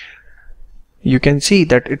you can see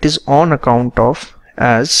that it is on account of,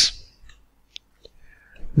 as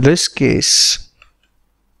this case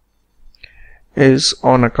is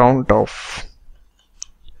on account of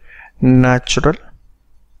natural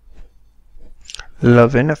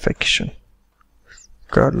love and affection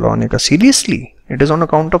का law ने कहा seriously it is on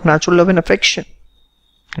account of natural love and affection,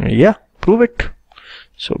 या prove it.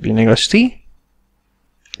 So B ने कहा see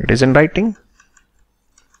it is in writing,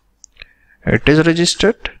 it is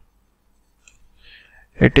registered,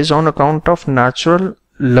 it is on account of natural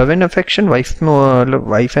love and affection.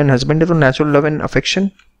 Wife and husband है तो natural love and affection.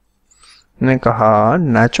 ने कहा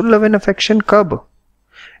natural love and affection कब?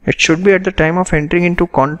 It should be at the time of entering into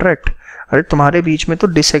contract. अरे तुम्हारे बीच में तो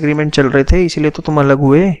disagreement चल रहे थे इसीलिए तो तुम अलग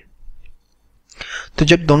हुए. तो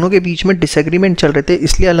जब दोनों के बीच में डिसएग्रीमेंट चल रहे थे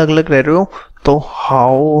इसलिए अलग अलग रह रहे हो, तो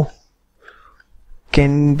how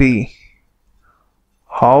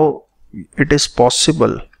it is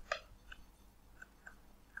possible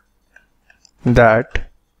that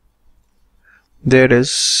there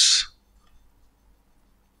is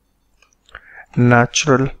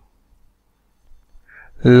natural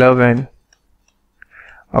love and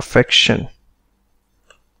affection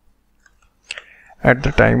at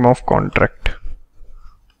the time of contract?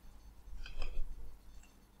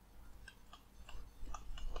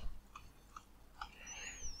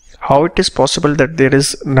 How it is possible that there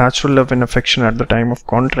is natural love and affection at the time of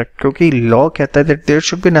contract? क्योंकि law कहता है that there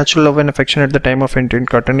should be natural love and affection at the time of entry in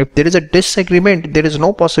contract, and if there is a disagreement there is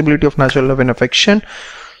no possibility of natural love and affection.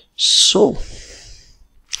 So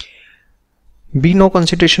B no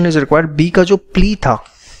consideration is required. B का जो plea था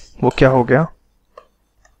वो क्या हो गया?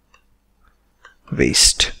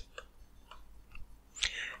 Waste.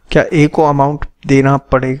 क्या A को amount देना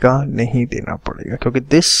पड़ेगा? नहीं देना पड़ेगा क्योंकि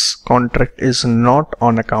this contract is not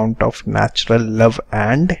on account of natural love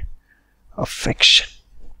and affection.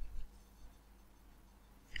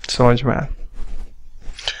 समझ में आया?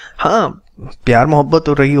 हाँ, प्यार मोहब्बत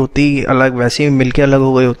हो रही होती अलग, वैसे ही मिलके अलग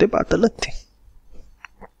हो गए होते, बात अलग थी.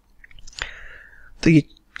 तो ये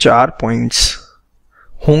 4 पॉइंट्स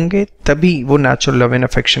होंगे तभी वो नेचुरल लव एंड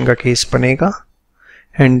अफेक्शन का केस बनेगा,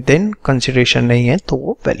 एंड देन कंसिडरेशन नहीं है तो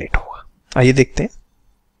वो वैलिड होगा. आइए देखते हैं.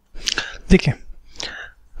 देखिए,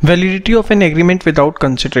 validity of an agreement without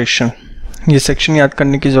consideration, ये सेक्शन याद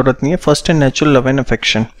करने की जरूरत नहीं है. फर्स्ट है natural love and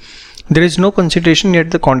affection. There is no consideration yet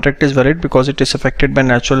the contract is valid because it is affected by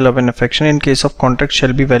natural love and affection. In case of contract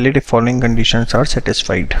shall be valid if following conditions are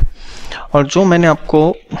satisfied. और जो मैंने आपको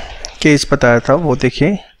case बताया था वो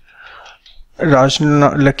देखिए,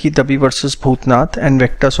 lucky दबी versus Bhootnath and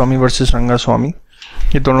vector Swami versus रंगा स्वामी,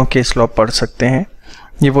 ये दोनों केस लॉ पढ़ सकते हैं.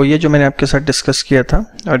 ये वही है जो मैंने आपके साथ डिस्कस किया था,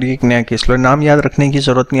 और ये एक नया केस लॉ. नाम याद रखने की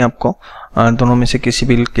ज़रूरत नहीं आपको, दोनों में से किसी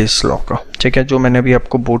भी केस लॉ का. ठीक है, जो मैंने अभी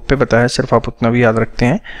आपको बोर्ड पे बताया सिर्फ आप उतना भी याद रखते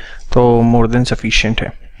हैं तो मोर देन सफिशिएंट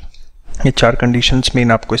है. ये 4 कंडीशंस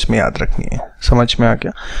मेन आपको इसमें याद रखनी है. समझ में आ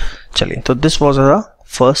गया? चलिए, तो this was the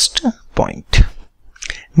first point.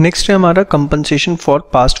 Next है हमारा compensation for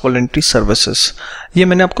past voluntary services. ये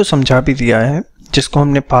मैंने आपको समझा भी दिया है, जिसको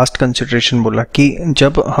हमने पास्ट कंसिडरेशन बोला कि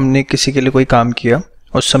जब हमने किसी के लिए कोई काम किया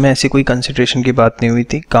उस समय ऐसी कोई कंसिडरेशन की बात नहीं हुई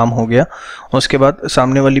थी, काम हो गया, उसके बाद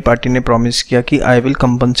सामने वाली पार्टी ने प्रॉमिस किया कि I will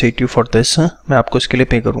compensate you for this, मैं आपको इसके लिए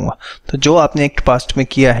पे करूंगा. तो जो आपने एक्ट पास्ट में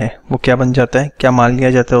किया है वो क्या बन जाता है, क्या मान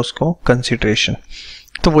लिया जाता है उसको? कंसिडरेशन.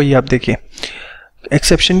 तो वही आप देखिए,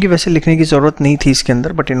 एक्सेप्शन की वैसे लिखने की जरूरत नहीं थी इसके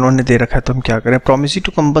अंदर, बट इन्होंने दे रखा है तो हम क्या करें. प्रॉमिस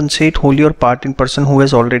टू कंपनसेट होली और part in person who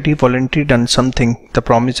has already voluntary done something, the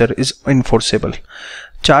promiser is enforceable.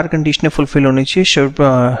 4 कंडीशनें fulfil होनी चाहिए. शुड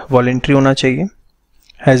वॉलंटरी होना चाहिए,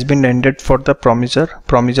 has been rendered for the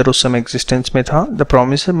promiser उस समय एग्जिस्टेंस में था. the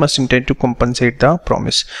promiser must intend to compensate the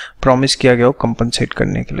promise किया गया हो compensate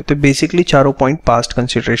करने के लिए. तो बेसिकली चारों पॉइंट पास्ट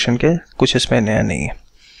कंसिडरेशन के, कुछ इसमें नया नहीं है.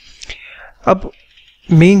 अब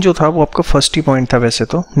मेन जो था वो आपका फर्स्ट ही पॉइंट था वैसे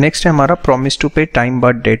तो. नेक्स्ट है हमारा प्रॉमिस टू पे टाइम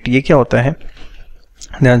बाद डेट. ये क्या होता है,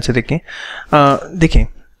 ध्यान से देखें. देखिए,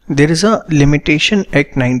 there is a limitation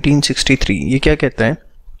act 1963. ये क्या कहता है,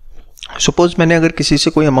 सपोज मैंने अगर किसी से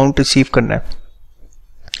कोई अमाउंट रिसीव करना है,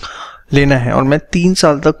 लेना है, और मैं 3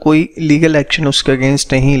 साल तक कोई लीगल एक्शन उसके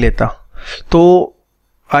अगेंस्ट नहीं लेता, तो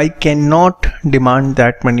I can not demand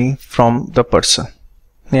that money from the person.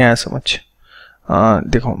 नहीं आया समझ?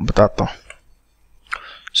 देखो बताता हूँ.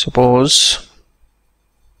 सपोज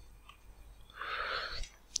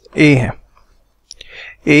ए है,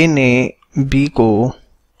 ए ने बी को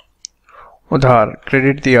उधार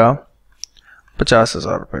क्रेडिट दिया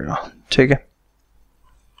 50,000 रुपये का. ठीक है,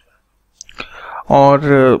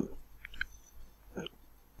 और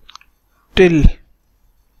till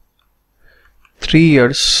 3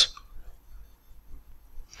 years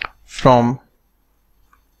from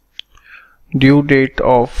due date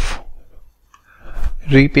of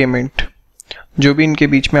repayment, जो भी इनके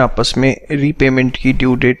बीच में आपस में रीपेमेंट की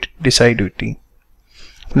ड्यू डेट डिसाइड हुई थी,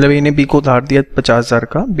 मतलब ए ने बी को उधार दिया 50,000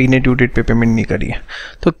 का, बी ने ड्यू डेट पे पेमेंट नहीं करी है,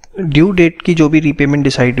 तो ड्यू डेट की जो भी रीपेमेंट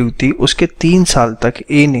डिसाइड हुई थी उसके 3 साल तक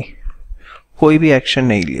ए ने कोई भी एक्शन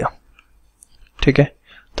नहीं लिया, ठीक है।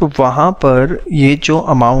 तो वहाँ पर ये जो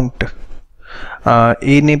अमाउंट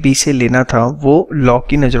ए ने बी से लेना था वो लॉ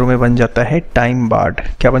की नज़रों में बन जाता है टाइम बार्ड।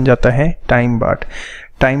 क्या बन जाता है? Time barred.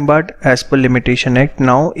 Time barred as per limitation act,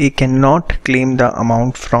 now A can not claim the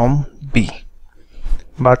amount from B.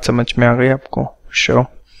 बात समझ में आ गई आपको? श्योर।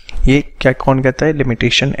 ये क्या कौन कहता है?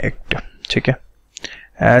 लिमिटेशन एक्ट, ठीक है।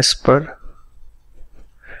 As per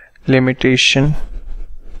limitation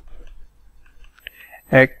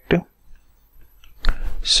act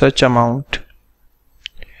such amount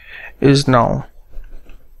is now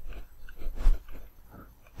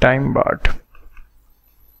time barred।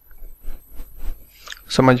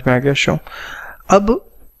 समझ में आ गया शो? अब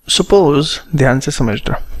सपोज, ध्यान से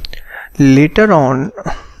समझना, लेटर ऑन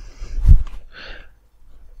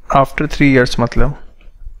आफ्टर 3 years, मतलब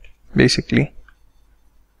basically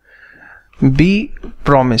B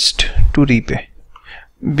promised to repay,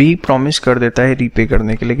 B promise कर देता है रीपे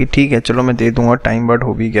करने के लिए कि ठीक है चलो मैं दे दूंगा, टाइम बार्ड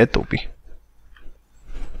हो भी गया तो भी,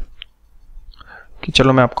 कि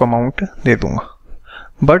चलो मैं आपको अमाउंट दे दूंगा,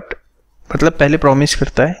 बट मतलब पहले प्रॉमिस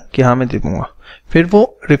करता है कि हाँ मैं दे दूंगा, फिर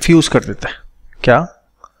वो रिफ्यूज़ कर देता है। क्या?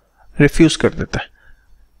 रिफ्यूज़ कर देता है।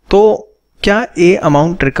 तो क्या ए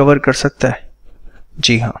अमाउंट रिकवर कर सकता है?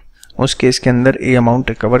 जी हाँ, उस केस के अंदर ए अमाउंट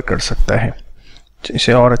रिकवर कर सकता है।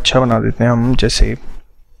 इसे और अच्छा बना देते हैं हम, जैसे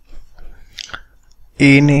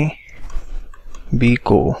ए ने बी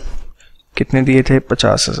को कितने दिए थे?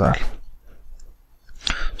 50,000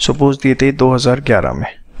 सपोज दिए थे 2011 में,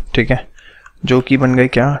 ठीक है, जो कि बन गए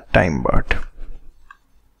क्या? Time barred.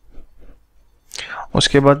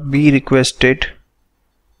 उसके बाद B requested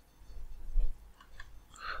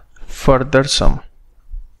further some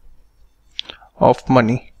of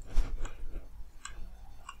money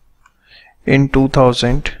in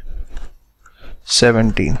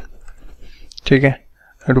 2017, ठीक है,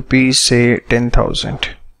 रुपीज से 10,000।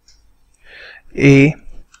 ए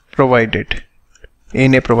प्रोवाइडेड, ए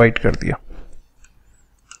ने प्रोवाइड कर दिया,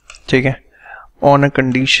 ठीक है, on a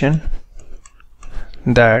condition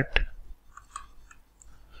that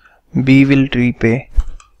B will repay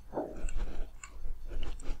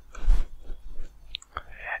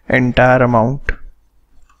entire amount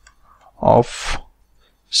of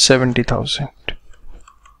 70,000।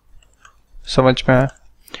 समझ में आया?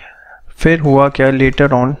 फिर हुआ क्या?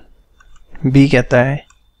 लेटर ऑन बी कहता है,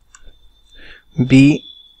 B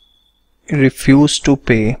refuse to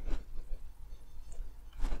pay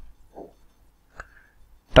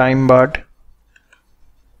time barred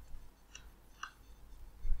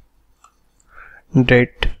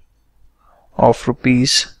debt of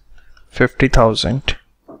rupees 50,000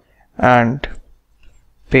 and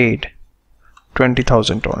paid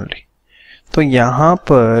 20,000 only। तो यहाँ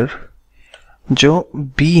पर जो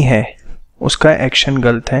बी है उसका एक्शन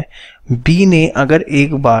गलत है। बी ने अगर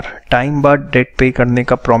एक बार टाइम बाद डेट पे करने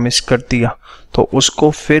का प्रॉमिस कर दिया तो उसको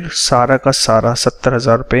फिर सारा का सारा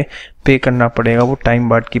 70,000 रुपये पे करना पड़ेगा, वो टाइम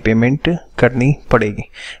बाद की पेमेंट करनी पड़ेगी।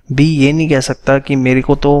 बी ये नहीं कह सकता कि मेरे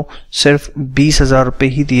को तो सिर्फ 20,000 रुपये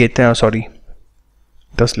ही दिए थे, सॉरी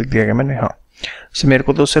 10 लिख दिया गया मैंने, हाँ, मेरे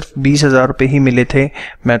को तो सिर्फ 20,000 रुपये ही मिले थे,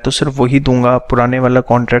 मैं तो सिर्फ वही दूंगा, पुराने वाला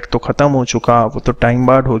कॉन्ट्रैक्ट तो ख़त्म हो चुका, वो तो टाइम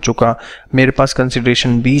बार्ड हो चुका, मेरे पास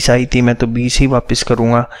कंसिडरेशन 20 आई थी, मैं तो 20 ही वापस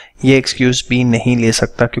करूंगा। ये एक्सक्यूज़ भी नहीं ले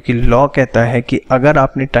सकता, क्योंकि लॉ कहता है कि अगर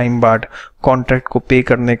आपने टाइम बार्ड कॉन्ट्रैक्ट को पे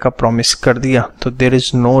करने का प्रॉमिस कर दिया तो there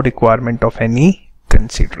is no requirement of any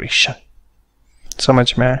consideration.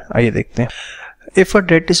 समझ में आया? आइए देखते हैं। If a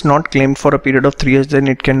debt is not claimed for a period of 3 years, then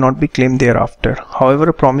it cannot be claimed thereafter. However,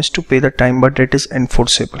 a promise to pay the time barred debt is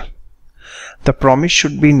enforceable. The promise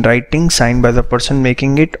should be in writing, signed by the person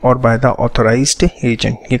making it or by the authorized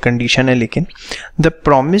agent. ये condition है, लेकिन the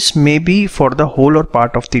promise may be for the whole or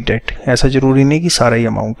part of the debt. ऐसा जरूरी नहीं कि सारा ही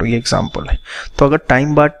amount हो, ये एग्जाम्पल है। तो अगर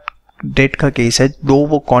टाइम बार्ड डेट का केस है, दो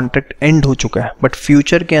वो कॉन्ट्रैक्ट एंड हो चुका है, बट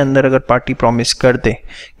फ्यूचर के अंदर अगर पार्टी प्रॉमिस कर दे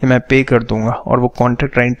कि मैं पे कर दूंगा और वो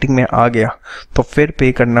कॉन्ट्रैक्ट राइटिंग में आ गया तो फिर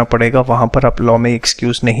पे करना पड़ेगा। वहाँ पर आप लॉ में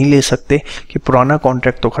एक्सक्यूज़ नहीं ले सकते कि पुराना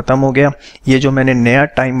कॉन्ट्रैक्ट तो ख़त्म हो गया, ये जो मैंने नया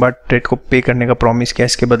टाइम बार्ड डेट को पे करने का प्रॉमिस किया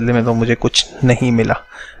इसके बदले में तो मुझे कुछ नहीं मिला।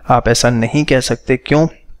 आप ऐसा नहीं कह सकते। क्यों?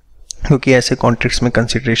 क्योंकि ऐसे कॉन्ट्रैक्ट्स में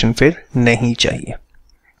कंसिडरेशन फिर नहीं चाहिए।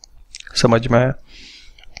 समझ में आया?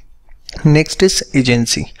 Next is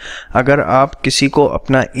agency. अगर आप किसी को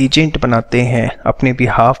अपना एजेंट बनाते हैं, अपने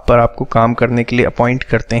बिहाफ पर आपको काम करने के लिए अपॉइंट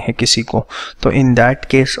करते हैं किसी को, तो in that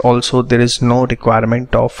case also there is no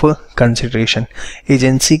requirement of consideration.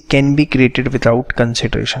 Agency can be created without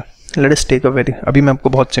consideration. Let us take अभी मैं आपको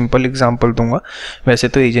बहुत सिंपल एग्जांपल दूंगा। वैसे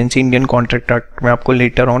तो एजेंसी इंडियन कॉन्ट्रैक्ट एक्ट में आपको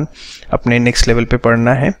लेटर ऑन अपने नेक्स्ट लेवल पे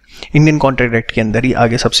पढ़ना है, इंडियन कॉन्ट्रैक्ट एक्ट के अंदर ही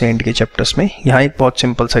आगे सबसे एंड के चैप्टर्स में। यहाँ एक बहुत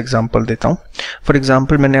सिंपल सा एग्जांपल देता हूँ। फॉर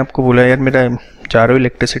एग्जांपल मैंने आपको बोला यार मेरा जा रहे हो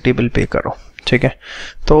इलेक्ट्रिसिटी बिल पे करो, ठीक है।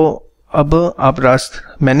 तो अब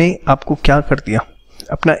मैंने आपको क्या कर दिया,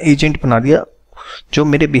 अपना एजेंट बना दिया जो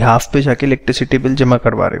मेरे बिहाफ पे जाके इलेक्ट्रिसिटी बिल जमा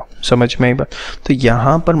करवा रहे हो। समझ में आई बात? तो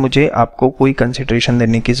यहाँ पर मुझे आपको कोई कंसिडरेशन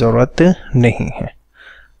देने की ज़रूरत नहीं है।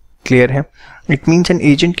 क्लियर है? It means an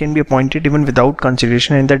agent can be appointed even without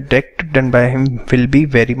consideration and the direct done by him will be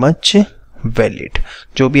very much valid.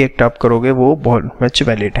 जो भी एक्ट आप करोगे वो बहुत मच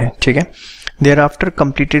वैलिड है, ठीक है। देयर आफ्टर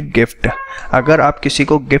कंप्लीटेड गिफ्ट, अगर आप किसी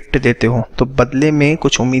को गिफ्ट देते हो तो बदले में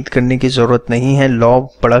कुछ उम्मीद करने की ज़रूरत नहीं है। लॉ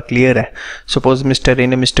बड़ा क्लियर है। सपोज मिस्टर ए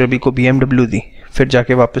ने मिस्टर बी को BMW दी, फिर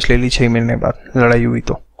जाके वापस ले ली 6 महीने बाद, लड़ाई हुई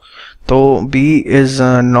तो B is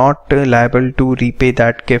not liable to repay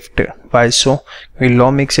that gift. Y so?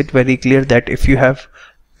 Law makes it very clear that if you have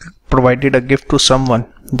provided a gift to someone,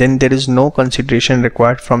 then there is no consideration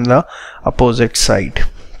required from the opposite side.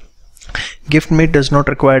 Gift made does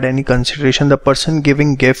not require any consideration. The person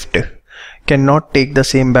giving gift cannot take the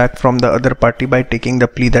same back from the other party by taking the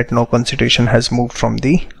plea that no consideration has moved from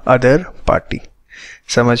the other party.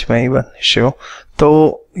 समझ में आई बात? Sure. तो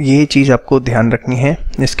ये चीज़ आपको ध्यान रखनी है।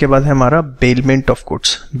 इसके बाद है हमारा बेलमेंट ऑफ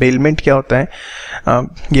गुड्स। बेलमेंट क्या होता है?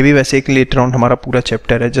 ये भी वैसे एक लेटर ऑन हमारा पूरा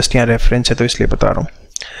चैप्टर है, जस्ट यहाँ रेफरेंस है तो इसलिए बता रहा हूँ।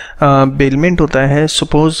 बेलमेंट होता है,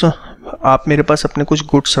 सपोज आप मेरे पास अपने कुछ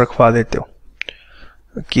गुड्स रखवा देते हो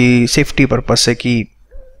कि सेफ्टी पर्पस से, कि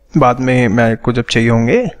बाद में मैं को जब चाहिए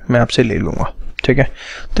होंगे मैं आपसे ले लूँगा, ठीक है।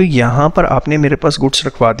 तो यहाँ पर आपने मेरे पास गुड्स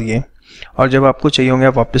रखवा दिए और जब आपको चाहिए होंगे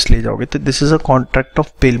आप वापस ले जाओगे, तो this is a contract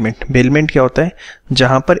of bailment. Bailment क्या होता है?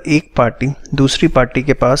 जहाँ पर एक पार्टी दूसरी पार्टी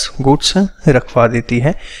के पास गुड्स रखवा देती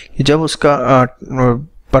है, जब उसका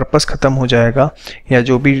पर्पस ख़त्म हो जाएगा या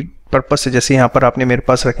जो भी पर्पस से, जैसे यहाँ पर आपने मेरे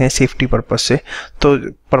पास रखे हैं सेफ्टी पर्पस से, तो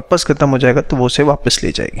पर्पस खत्म हो जाएगा तो वो उसे वापस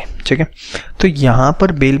ले जाएगी, ठीक है। तो यहाँ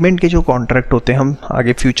पर बेलमेंट के जो कॉन्ट्रैक्ट होते हैं, हम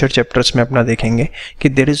आगे फ्यूचर चैप्टर्स में अपना देखेंगे कि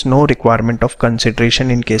there is no requirement of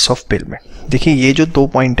consideration in case of bailment. देखिए ये जो 2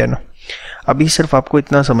 पॉइंट है ना, अभी सिर्फ आपको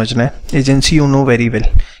इतना समझना है। Agency you know very well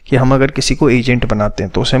कि हम अगर किसी को एजेंट बनाते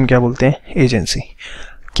हैं तो उसे हम क्या बोलते हैं? एजेंसी।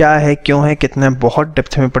 क्या है, क्यों है, कितना है, बहुत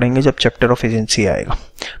डेप्थ में पढ़ेंगे जब चैप्टर ऑफ एजेंसी आएगा।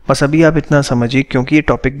 बस अभी आप इतना समझिए, क्योंकि ये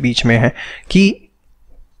टॉपिक बीच में है कि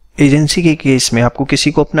एजेंसी के केस में आपको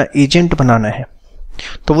किसी को अपना एजेंट बनाना है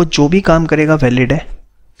तो वो जो भी काम करेगा वैलिड है।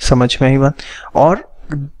 समझ में आई बात? और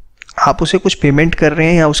आप उसे कुछ पेमेंट कर रहे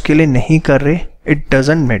हैं या उसके लिए नहीं कर रहे, इट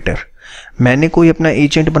डजंट मैटर। मैंने कोई अपना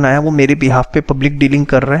एजेंट बनाया, वो मेरे बिहाफ पे पब्लिक डीलिंग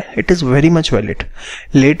कर रहा है, it is very much valid.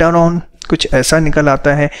 Later on कुछ ऐसा निकल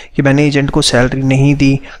आता है कि मैंने एजेंट को सैलरी नहीं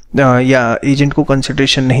दी या एजेंट को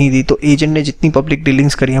कंसिडरेशन नहीं दी, तो एजेंट ने जितनी पब्लिक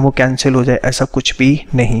डीलिंग्स करी हैं वो कैंसिल हो जाए, ऐसा कुछ भी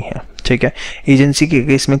नहीं है, ठीक है। एजेंसी के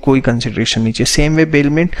केस में कोई कंसिडरेशन नहीं चाहिए। सेम वे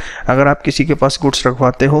बेलमेंट, अगर आप किसी के पास गुड्स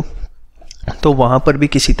रखवाते हो तो वहाँ पर भी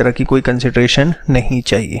किसी तरह की कोई कंसिडरेशन नहीं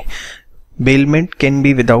चाहिए। Bailment can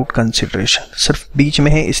be without consideration, सिर्फ बीच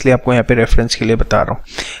में है इसलिए आपको यहाँ पे रेफरेंस के लिए बता रहा हूँ।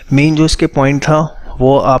 मेन जो इसके पॉइंट था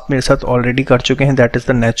वो आप मेरे साथ ऑलरेडी कर चुके हैं, that is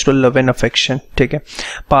the natural love and affection, ठीक है।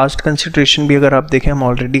 पास्ट कंसिडरेशन भी अगर आप देखें हम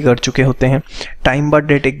ऑलरेडी कर चुके होते हैं। टाइम बाय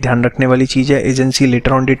डेट एक ध्यान रखने वाली चीज़ है। एजेंसी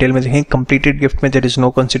लेटर ऑन डिटेल में देखें। कंप्लीटेड गिफ्ट में there is no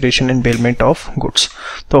consideration in bailment of goods.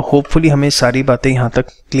 तो होपफुली हमें सारी बातें यहाँ तक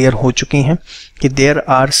क्लियर हो चुकी हैं कि there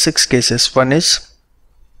are 6 cases. 1 is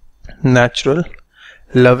natural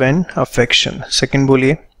love and affection, second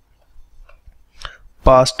बोलिए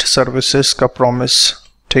पास्ट सर्विसेज का प्रॉमिस,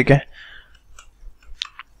 ठीक है।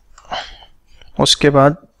 उसके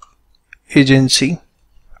बाद एजेंसी,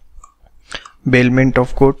 बेलमेंट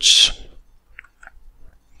ऑफ गुड्स,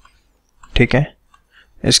 ठीक है।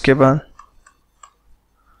 इसके बाद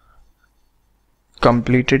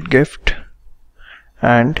completed gift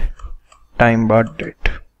and time bye date.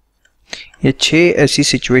 ये 6 ऐसी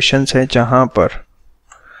सिचुएशंस हैं जहां पर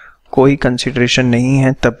कोई कंसिडरेशन नहीं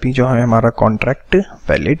है, तब भी जो है हमारा कॉन्ट्रैक्ट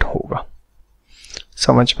वैलिड होगा।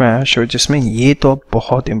 समझ में आया शो? जिसमें ये तो अब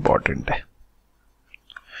बहुत इंपॉर्टेंट है,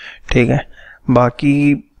 ठीक है। बाकी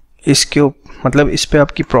इसके मतलब इस पे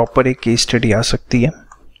आपकी प्रॉपर एक केस स्टडी आ सकती है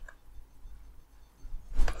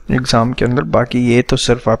एग्जाम के अंदर। बाकी ये तो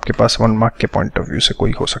सिर्फ आपके पास 1 मार्क के पॉइंट ऑफ व्यू से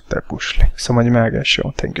कोई हो सकता है पूछ ले। समझ में आ गया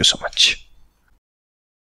show? Thank you so much.